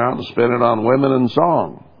 He went out and spent it on women and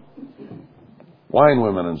song. Wine,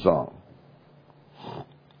 women, and song.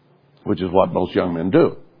 Which is what most young men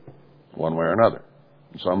do, one way or another,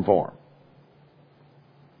 in some form.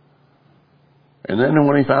 And then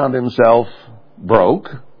when he found himself broke,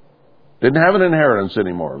 didn't have an inheritance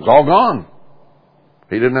anymore. It was all gone.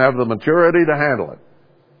 He didn't have the maturity to handle it.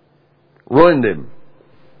 Ruined him.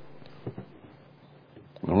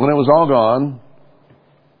 And when it was all gone,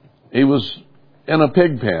 he was in a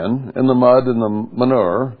pig pen, in the mud and the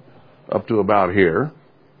manure, up to about here.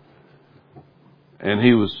 And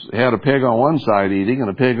he had a pig on one side eating and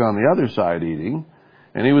a pig on the other side eating.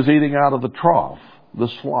 And he was eating out of the trough, the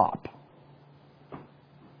slop.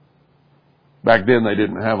 Back then they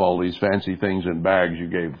didn't have all these fancy things in bags you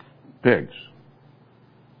gave pigs.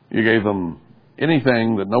 You gave them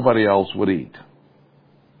anything that nobody else would eat.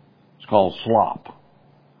 It's called slop.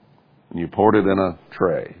 And you poured it in a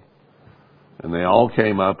tray. And they all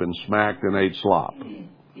came up and smacked and ate slop.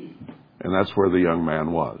 And that's where the young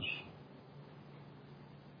man was.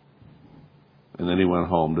 And then he went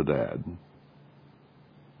home to Dad.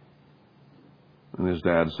 And his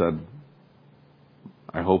dad said,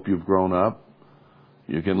 "I hope you've grown up.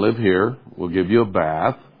 You can live here. We'll give you a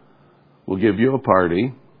bath. We'll give you a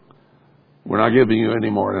party. We're not giving you any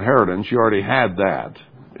more inheritance. You already had that.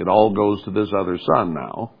 It all goes to this other son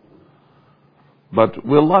now. But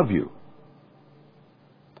we'll love you.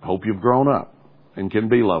 Hope you've grown up and can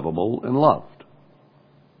be lovable and loved."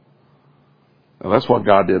 Now that's what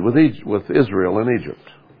God did with Israel in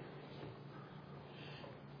Egypt.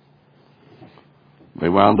 They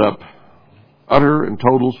wound up utter and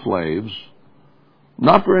total slaves,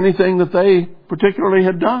 not for anything that they particularly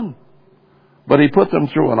had done, but He put them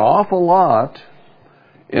through an awful lot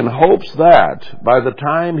in hopes that by the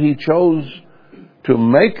time He chose to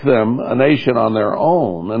make them a nation on their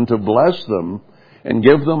own and to bless them and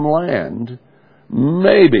give them land,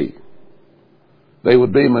 maybe they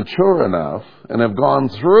would be mature enough and have gone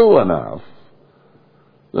through enough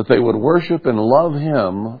that they would worship and love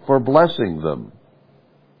Him for blessing them.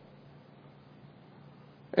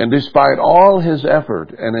 And despite all His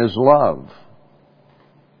effort and His love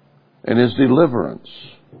and His deliverance,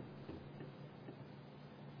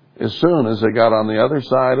 as soon as they got on the other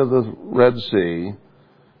side of the Red Sea,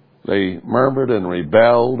 they murmured and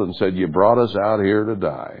rebelled and said, "You brought us out here to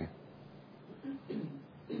die."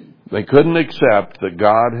 They couldn't accept that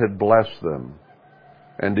God had blessed them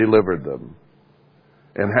and delivered them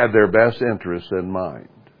and had their best interests in mind.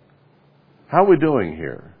 How are we doing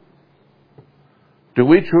here? Do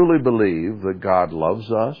we truly believe that God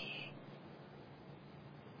loves us?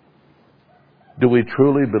 Do we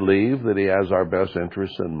truly believe that He has our best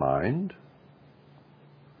interests in mind?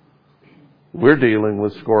 We're dealing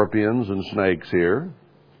with scorpions and snakes here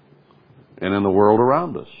and in the world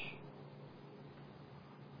around us.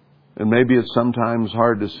 And maybe it's sometimes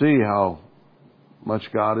hard to see how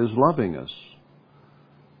much God is loving us.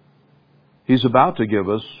 He's about to give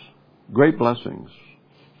us great blessings.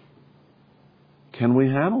 Can we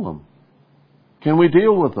handle them? Can we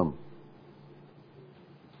deal with them?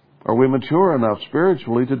 Are we mature enough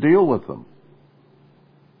spiritually to deal with them?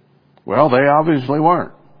 Well, they obviously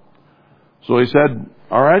weren't. So He said,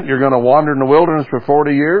 all right, you're going to wander in the wilderness for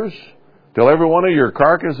 40 years till every one of your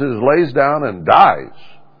carcasses lays down and dies.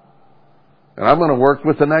 And I'm going to work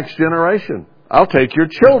with the next generation. I'll take your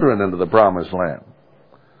children into the promised land.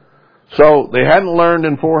 So they hadn't learned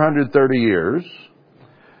in 430 years.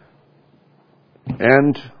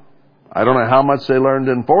 And I don't know how much they learned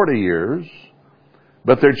in 40 years.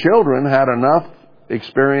 But their children had enough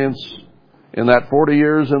experience in that 40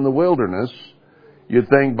 years in the wilderness. You'd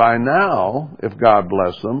think by now, if God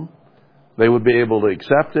bless them, they would be able to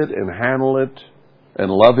accept it and handle it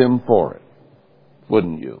and love Him for it.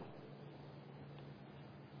 Wouldn't you?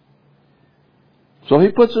 So He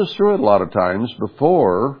puts us through it a lot of times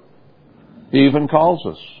before He even calls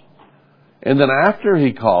us. And then after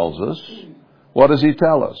He calls us, what does He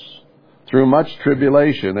tell us? Through much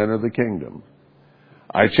tribulation enter the kingdom.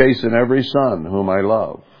 I chasten every son whom I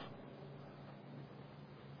love.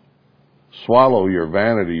 Swallow your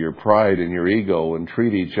vanity, your pride, and your ego, and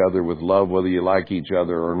treat each other with love whether you like each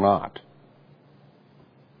other or not.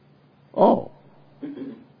 Oh.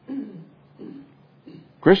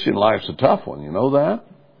 Christian life's a tough one, you know that?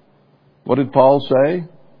 What did Paul say?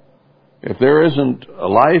 If there isn't a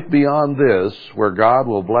life beyond this where God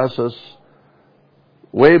will bless us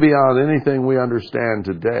way beyond anything we understand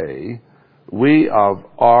today, we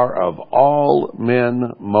are of all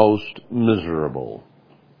men most miserable.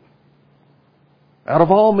 Out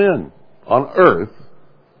of all men on earth,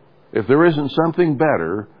 if there isn't something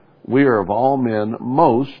better, we are of all men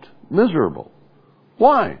most miserable.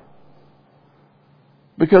 Why?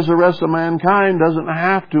 Because the rest of mankind doesn't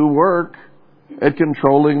have to work at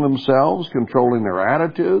controlling themselves, controlling their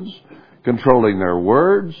attitudes, controlling their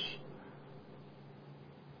words,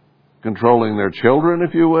 controlling their children,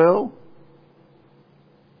 if you will.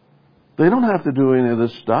 They don't have to do any of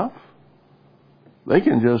this stuff. They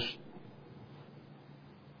can just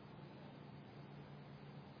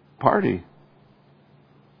party.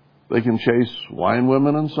 They can chase wine,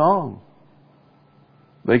 women, and song.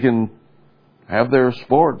 They can have their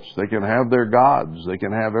sports. They can have their gods. They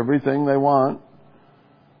can have everything they want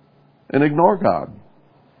and ignore God.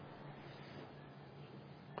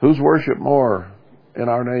 Who's worshipped more in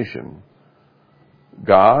our nation?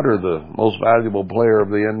 God or the most valuable player of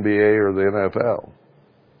the NBA or the NFL?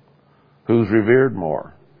 Who's revered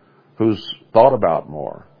more? Who's thought about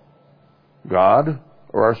more? God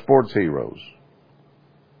or our sports heroes?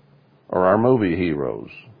 Or our movie heroes?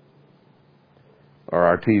 Or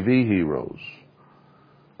our TV heroes?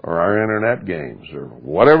 Or our internet games? Or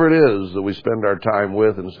whatever it is that we spend our time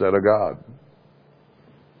with instead of God.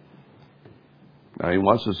 Now, He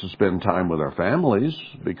wants us to spend time with our families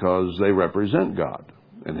because they represent God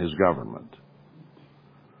and His government.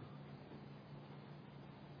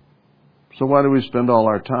 So why do we spend all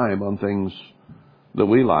our time on things that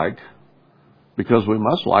we like? Because we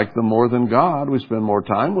must like them more than God. We spend more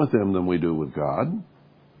time with Him than we do with God.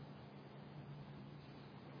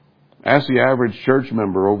 Ask the average church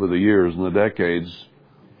member over the years and the decades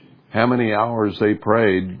how many hours they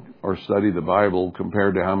prayed or studied the Bible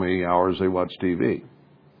compared to how many hours they watched TV.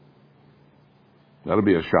 That'll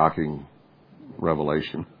be a shocking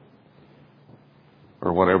revelation.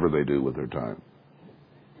 Or whatever they do with their time.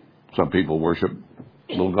 Some people worship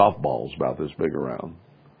little golf balls about this big around.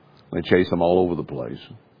 They chase them all over the place.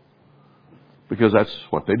 Because that's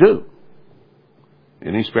what they do.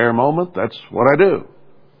 Any spare moment, that's what I do.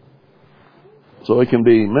 So it can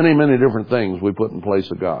be many, many different things we put in place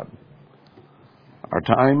of God. Our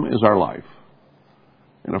time is our life.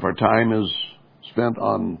 And if our time is spent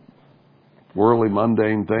on worldly,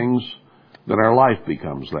 mundane things, then our life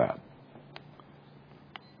becomes that.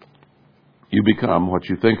 You become what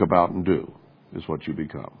you think about and do, is what you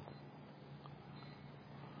become.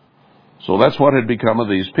 So that's what had become of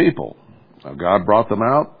these people. Now God brought them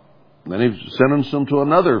out, and then He sentenced them to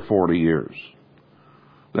another 40 years.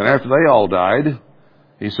 Then after they all died,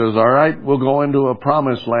 He says, all right, we'll go into a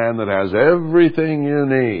promised land that has everything you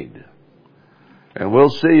need. and we'll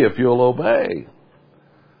see if you'll obey.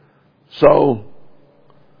 So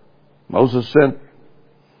Moses sent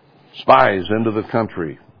spies into the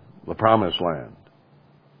country, the promised land.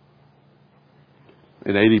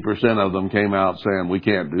 And 80% of them came out saying, we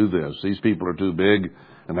can't do this. These people are too big,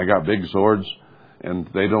 and they got big swords, and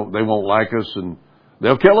they won't like us, and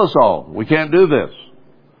they'll kill us all. We can't do this.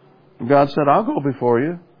 And God said, I'll go before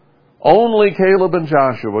you. Only Caleb and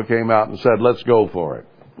Joshua came out and said, let's go for it.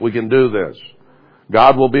 We can do this.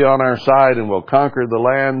 God will be on our side, and we'll conquer the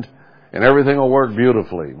land, and everything will work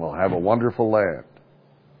beautifully. We'll have a wonderful land.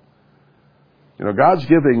 You know, God's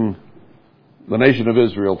giving the nation of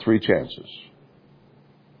Israel 3 chances.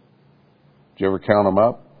 Did you ever count them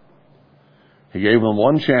up? He gave them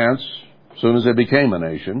 1 chance, as soon as they became a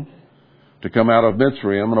nation, to come out of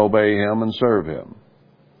Mitzrayim and obey Him and serve Him.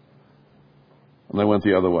 And they went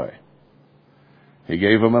the other way. He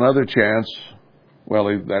gave them another chance. Well,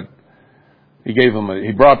 he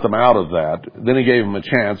brought them out of that. Then He gave them a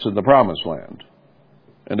chance in the Promised Land.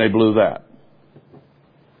 And they blew that.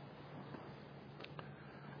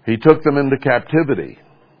 He took them into captivity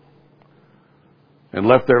and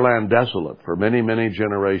left their land desolate for many, many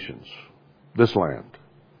generations. This land,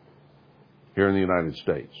 here in the United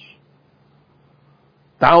States.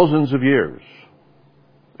 Thousands of years.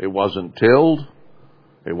 It wasn't tilled.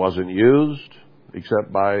 It wasn't used,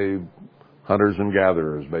 except by hunters and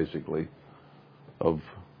gatherers, basically, of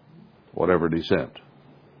whatever descent.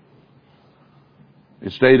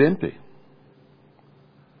 It stayed empty.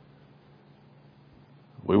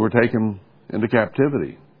 We were taken into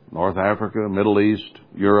captivity. North Africa, Middle East,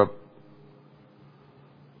 Europe.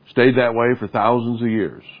 Stayed that way for thousands of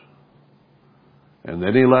years. And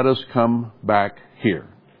then He let us come back here.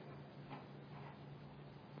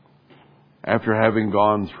 After having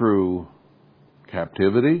gone through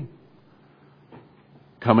captivity,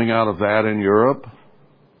 coming out of that in Europe,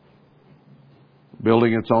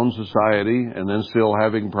 building its own society, and then still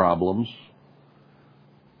having problems,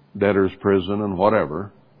 debtor's prison and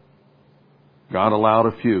whatever, God allowed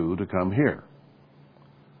a few to come here.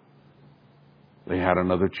 They had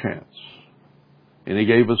another chance. And He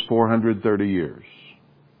gave us 430 years,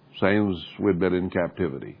 same as we'd been in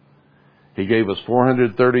captivity. He gave us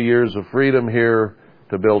 430 years of freedom here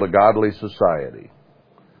to build a godly society.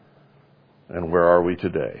 And where are we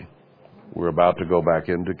today? We're about to go back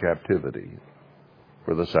into captivity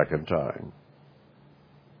for the second time.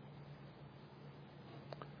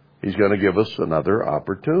 He's going to give us another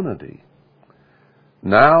opportunity.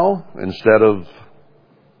 Now, instead of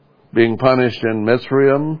being punished in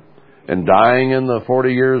Mitzrayim and dying in the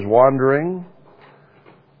 40 years wandering,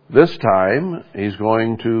 this time He's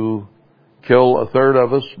going to kill 1/3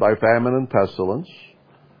 of us by famine and pestilence,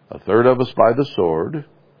 1/3 of us by the sword,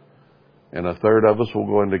 and 1/3 of us will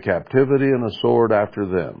go into captivity and a sword after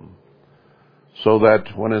them. So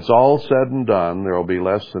that when it's all said and done, there will be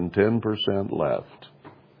less than 10% left.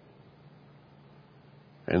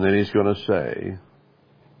 And then He's going to say,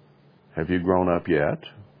 have you grown up yet?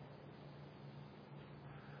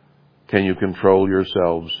 Can you control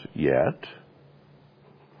yourselves yet?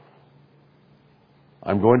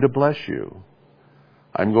 I'm going to bless you.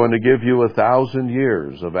 I'm going to give you 1,000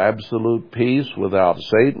 years of absolute peace without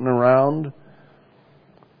Satan around,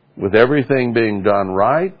 with everything being done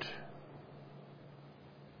right.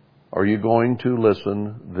 Are you going to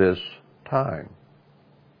listen this time?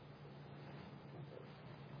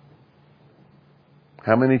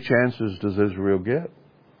 How many chances does Israel get?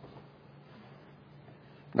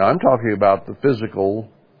 Now, I'm talking about the physical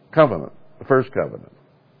covenant, the first covenant.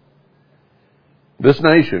 This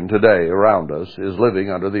nation today around us is living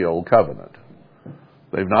under the old covenant.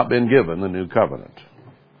 They've not been given the new covenant.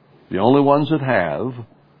 The only ones that have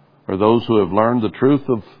are those who have learned the truth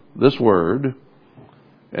of this word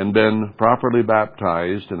and been properly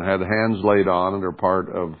baptized and had hands laid on and are part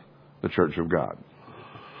of the Church of God.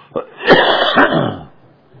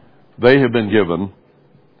 They have been given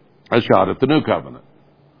a shot at the new covenant.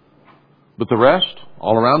 But the rest,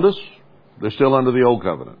 all around us, they're still under the old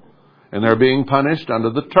covenant. And they're being punished under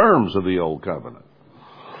the terms of the old covenant.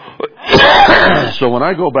 So when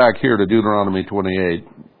I go back here to Deuteronomy 28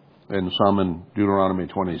 and some in Deuteronomy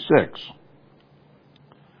 26,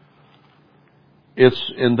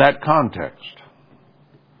 it's in that context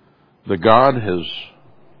that God has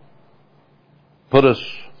put us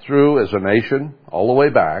through as a nation all the way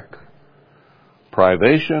back.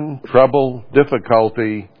 Privation, trouble,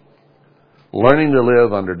 difficulty, learning to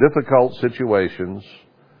live under difficult situations,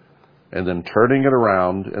 and then turning it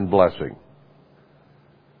around and blessing.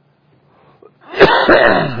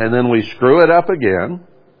 And then we screw it up again,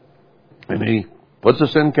 and He puts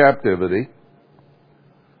us in captivity,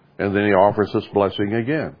 And then he offers us blessing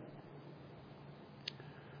again.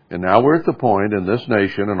 And now we're at the point in this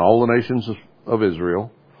nation and all the nations of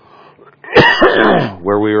Israel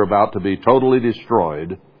where we are about to be totally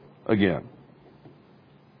destroyed again.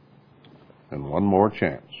 And one more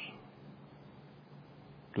chance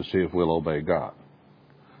to see if we'll obey God.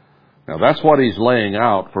 Now that's what he's laying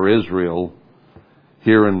out for Israel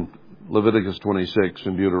here in Leviticus 26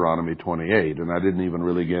 and Deuteronomy 28, and I didn't even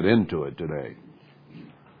really get into it today.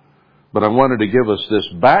 But I wanted to give us this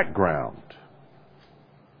background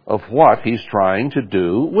of what he's trying to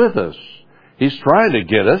do with us. He's trying to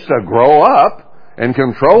get us to grow up and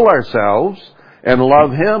control ourselves and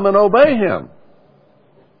love him and obey him.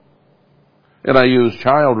 And I use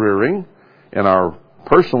child rearing in our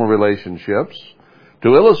personal relationships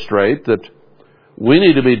to illustrate that we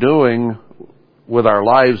need to be doing with our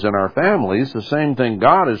lives and our families the same thing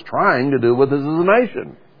God is trying to do with us as a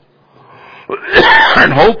nation.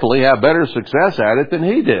 And hopefully have better success at it than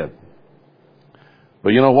he did. But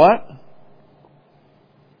you know what?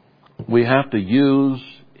 We have to use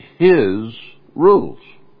his rules.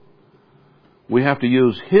 We have to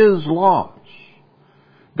use his laws.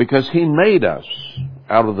 Because he made us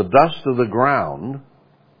out of the dust of the ground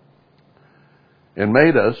and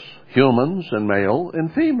made us humans and male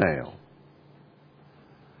and female.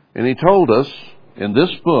 And he told us in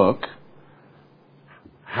this book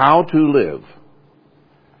how to live.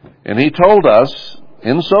 And he told us,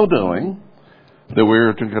 in so doing, that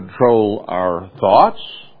we're to control our thoughts,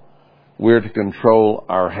 we're to control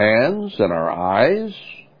our hands and our eyes,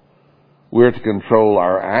 we're to control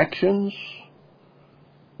our actions.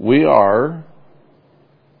 We are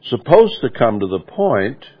supposed to come to the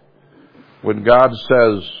point when God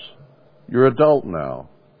says, you're adult now.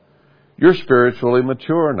 You're spiritually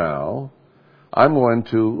mature now. I'm going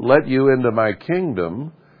to let you into my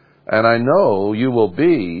kingdom, and I know you will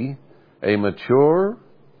be a mature,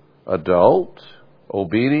 adult,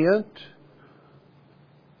 obedient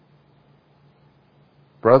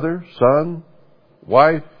brother, son,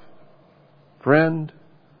 wife, friend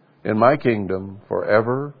in my kingdom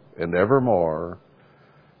forever and evermore,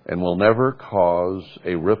 and will never cause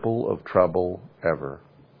a ripple of trouble ever.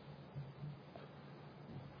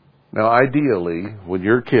 Now, ideally, when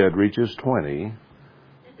your kid reaches 20,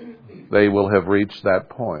 they will have reached that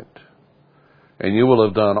point. And you will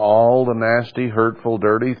have done all the nasty, hurtful,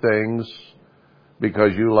 dirty things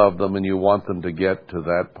because you love them and you want them to get to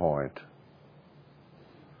that point.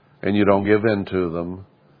 And you don't give in to them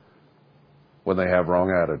when they have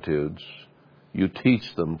wrong attitudes. You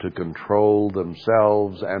teach them to control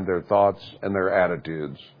themselves and their thoughts and their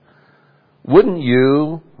attitudes. Wouldn't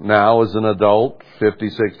you, now as an adult, 50,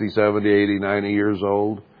 60, 70, 80, 90 years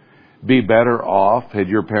old, be better off had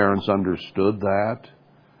your parents understood that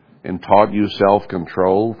and taught you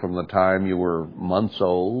self-control from the time you were months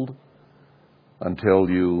old until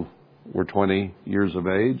you were 20 years of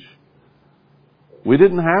age? We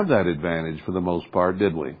didn't have that advantage for the most part,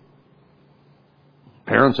 did we?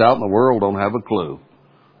 Parents out in the world don't have a clue.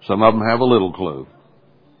 Some of them have a little clue.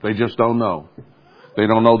 They just don't know. They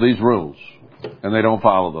don't know these rules, and they don't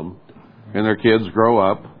follow them. And their kids grow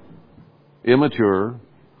up immature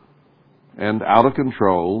and out of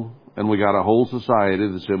control, and we got a whole society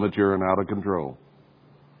that's immature and out of control,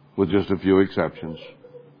 with just a few exceptions,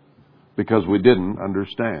 because we didn't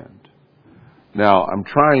understand. Now, I'm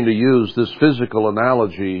trying to use this physical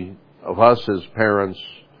analogy of us as parents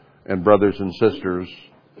and brothers and sisters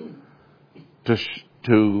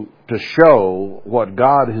to show what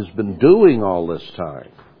God has been doing all this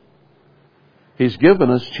time. He's given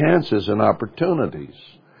us chances and opportunities.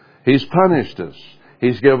 He's punished us.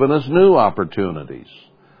 He's given us new opportunities.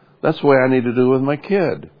 That's the way I need to do with my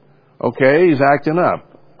kid. Okay, he's acting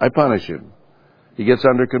up. I punish him. He gets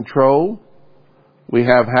under control. We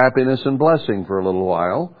have happiness and blessing for a little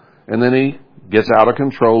while. And then he gets out of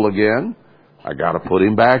control again. I got to put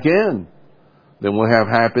him back in. Then we'll have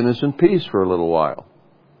happiness and peace for a little while.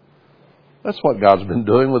 That's what God's been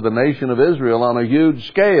doing with the nation of Israel on a huge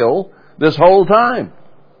scale this whole time.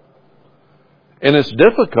 And it's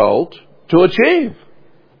difficult to achieve.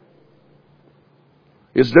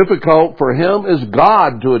 It's difficult for him as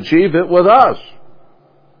God to achieve it with us.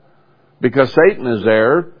 Because Satan is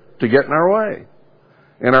there to get in our way.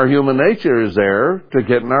 And our human nature is there to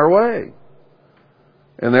get in our way.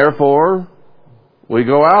 And therefore, we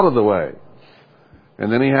go out of the way.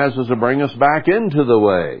 And then he has us to bring us back into the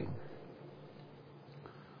way.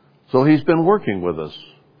 So he's been working with us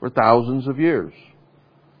for thousands of years.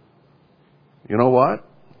 You know what?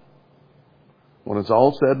 When it's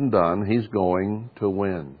all said and done, he's going to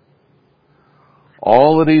win.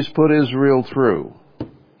 All that he's put Israel through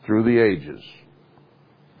through the ages.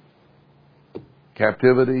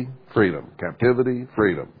 Captivity, freedom. Captivity,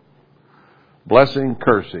 freedom. Blessing,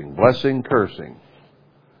 cursing. Blessing, cursing.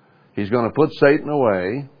 He's going to put Satan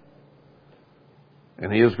away,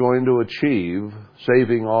 and he is going to achieve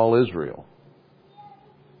saving all Israel.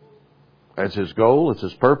 That's his goal, it's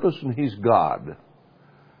his purpose, and he's God.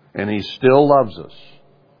 And he still loves us.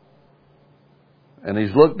 And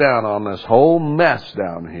he's looked down on this whole mess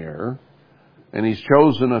down here, and he's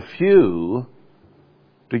chosen a few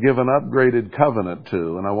to give an upgraded covenant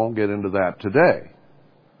to, and I won't get into that today.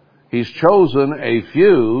 He's chosen a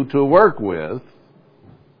few to work with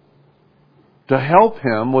to help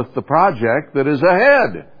him with the project that is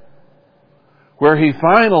ahead, where he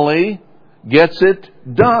finally gets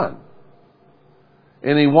it done.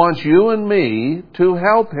 And he wants you and me to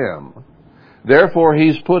help him. Therefore,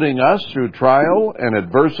 he's putting us through trial and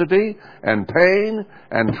adversity and pain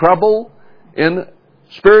and trouble in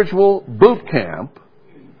spiritual boot camp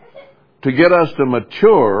to get us to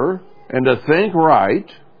mature and to think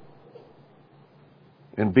right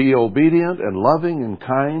and be obedient and loving and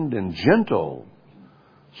kind and gentle,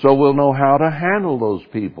 so we'll know how to handle those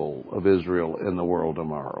people of Israel in the world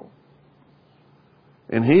tomorrow.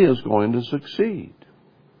 And he is going to succeed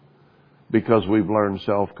because we've learned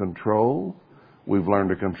self-control, we've learned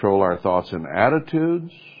to control our thoughts and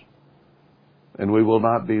attitudes, and we will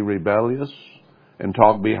not be rebellious and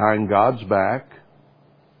talk behind God's back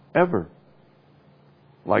ever,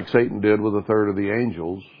 like Satan did with a third of the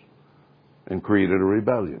angels and created a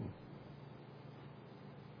rebellion.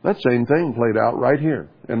 That same thing played out right here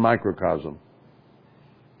in microcosm.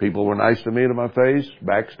 People were nice to me to my face,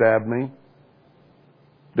 backstabbed me,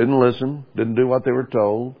 didn't listen, didn't do what they were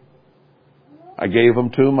told. I gave them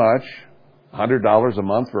too much, $100 a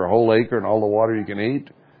month for a whole acre and all the water you can eat,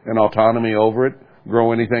 and autonomy over it,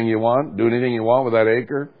 grow anything you want, do anything you want with that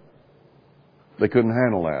acre. They couldn't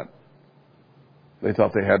handle that. They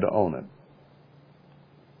thought they had to own it.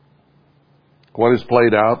 What has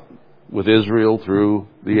played out with Israel through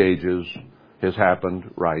the ages has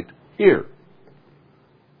happened right here.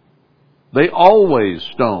 They always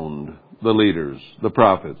stoned the leaders, the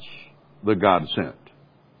prophets that God sent.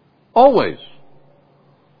 Always.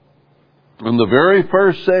 And the very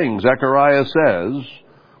first thing Zechariah says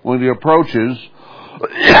when he approaches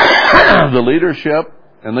the leadership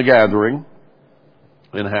and the gathering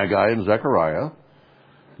in Haggai and Zechariah,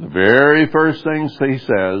 the very first things he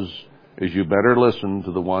says is, you better listen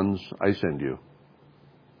to the ones I send you.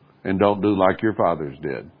 And don't do like your fathers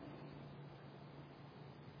did.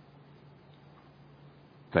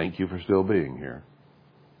 Thank you for still being here.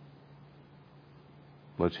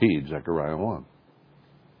 Let's heed Zechariah 1.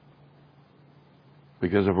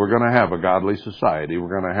 Because if we're going to have a godly society,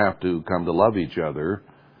 we're going to have to come to love each other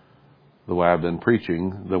the way I've been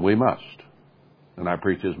preaching that we must. And I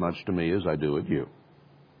preach as much to me as I do at you.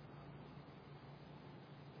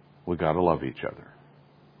 We've got to love each other.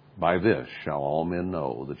 By this shall all men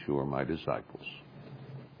know that you are my disciples.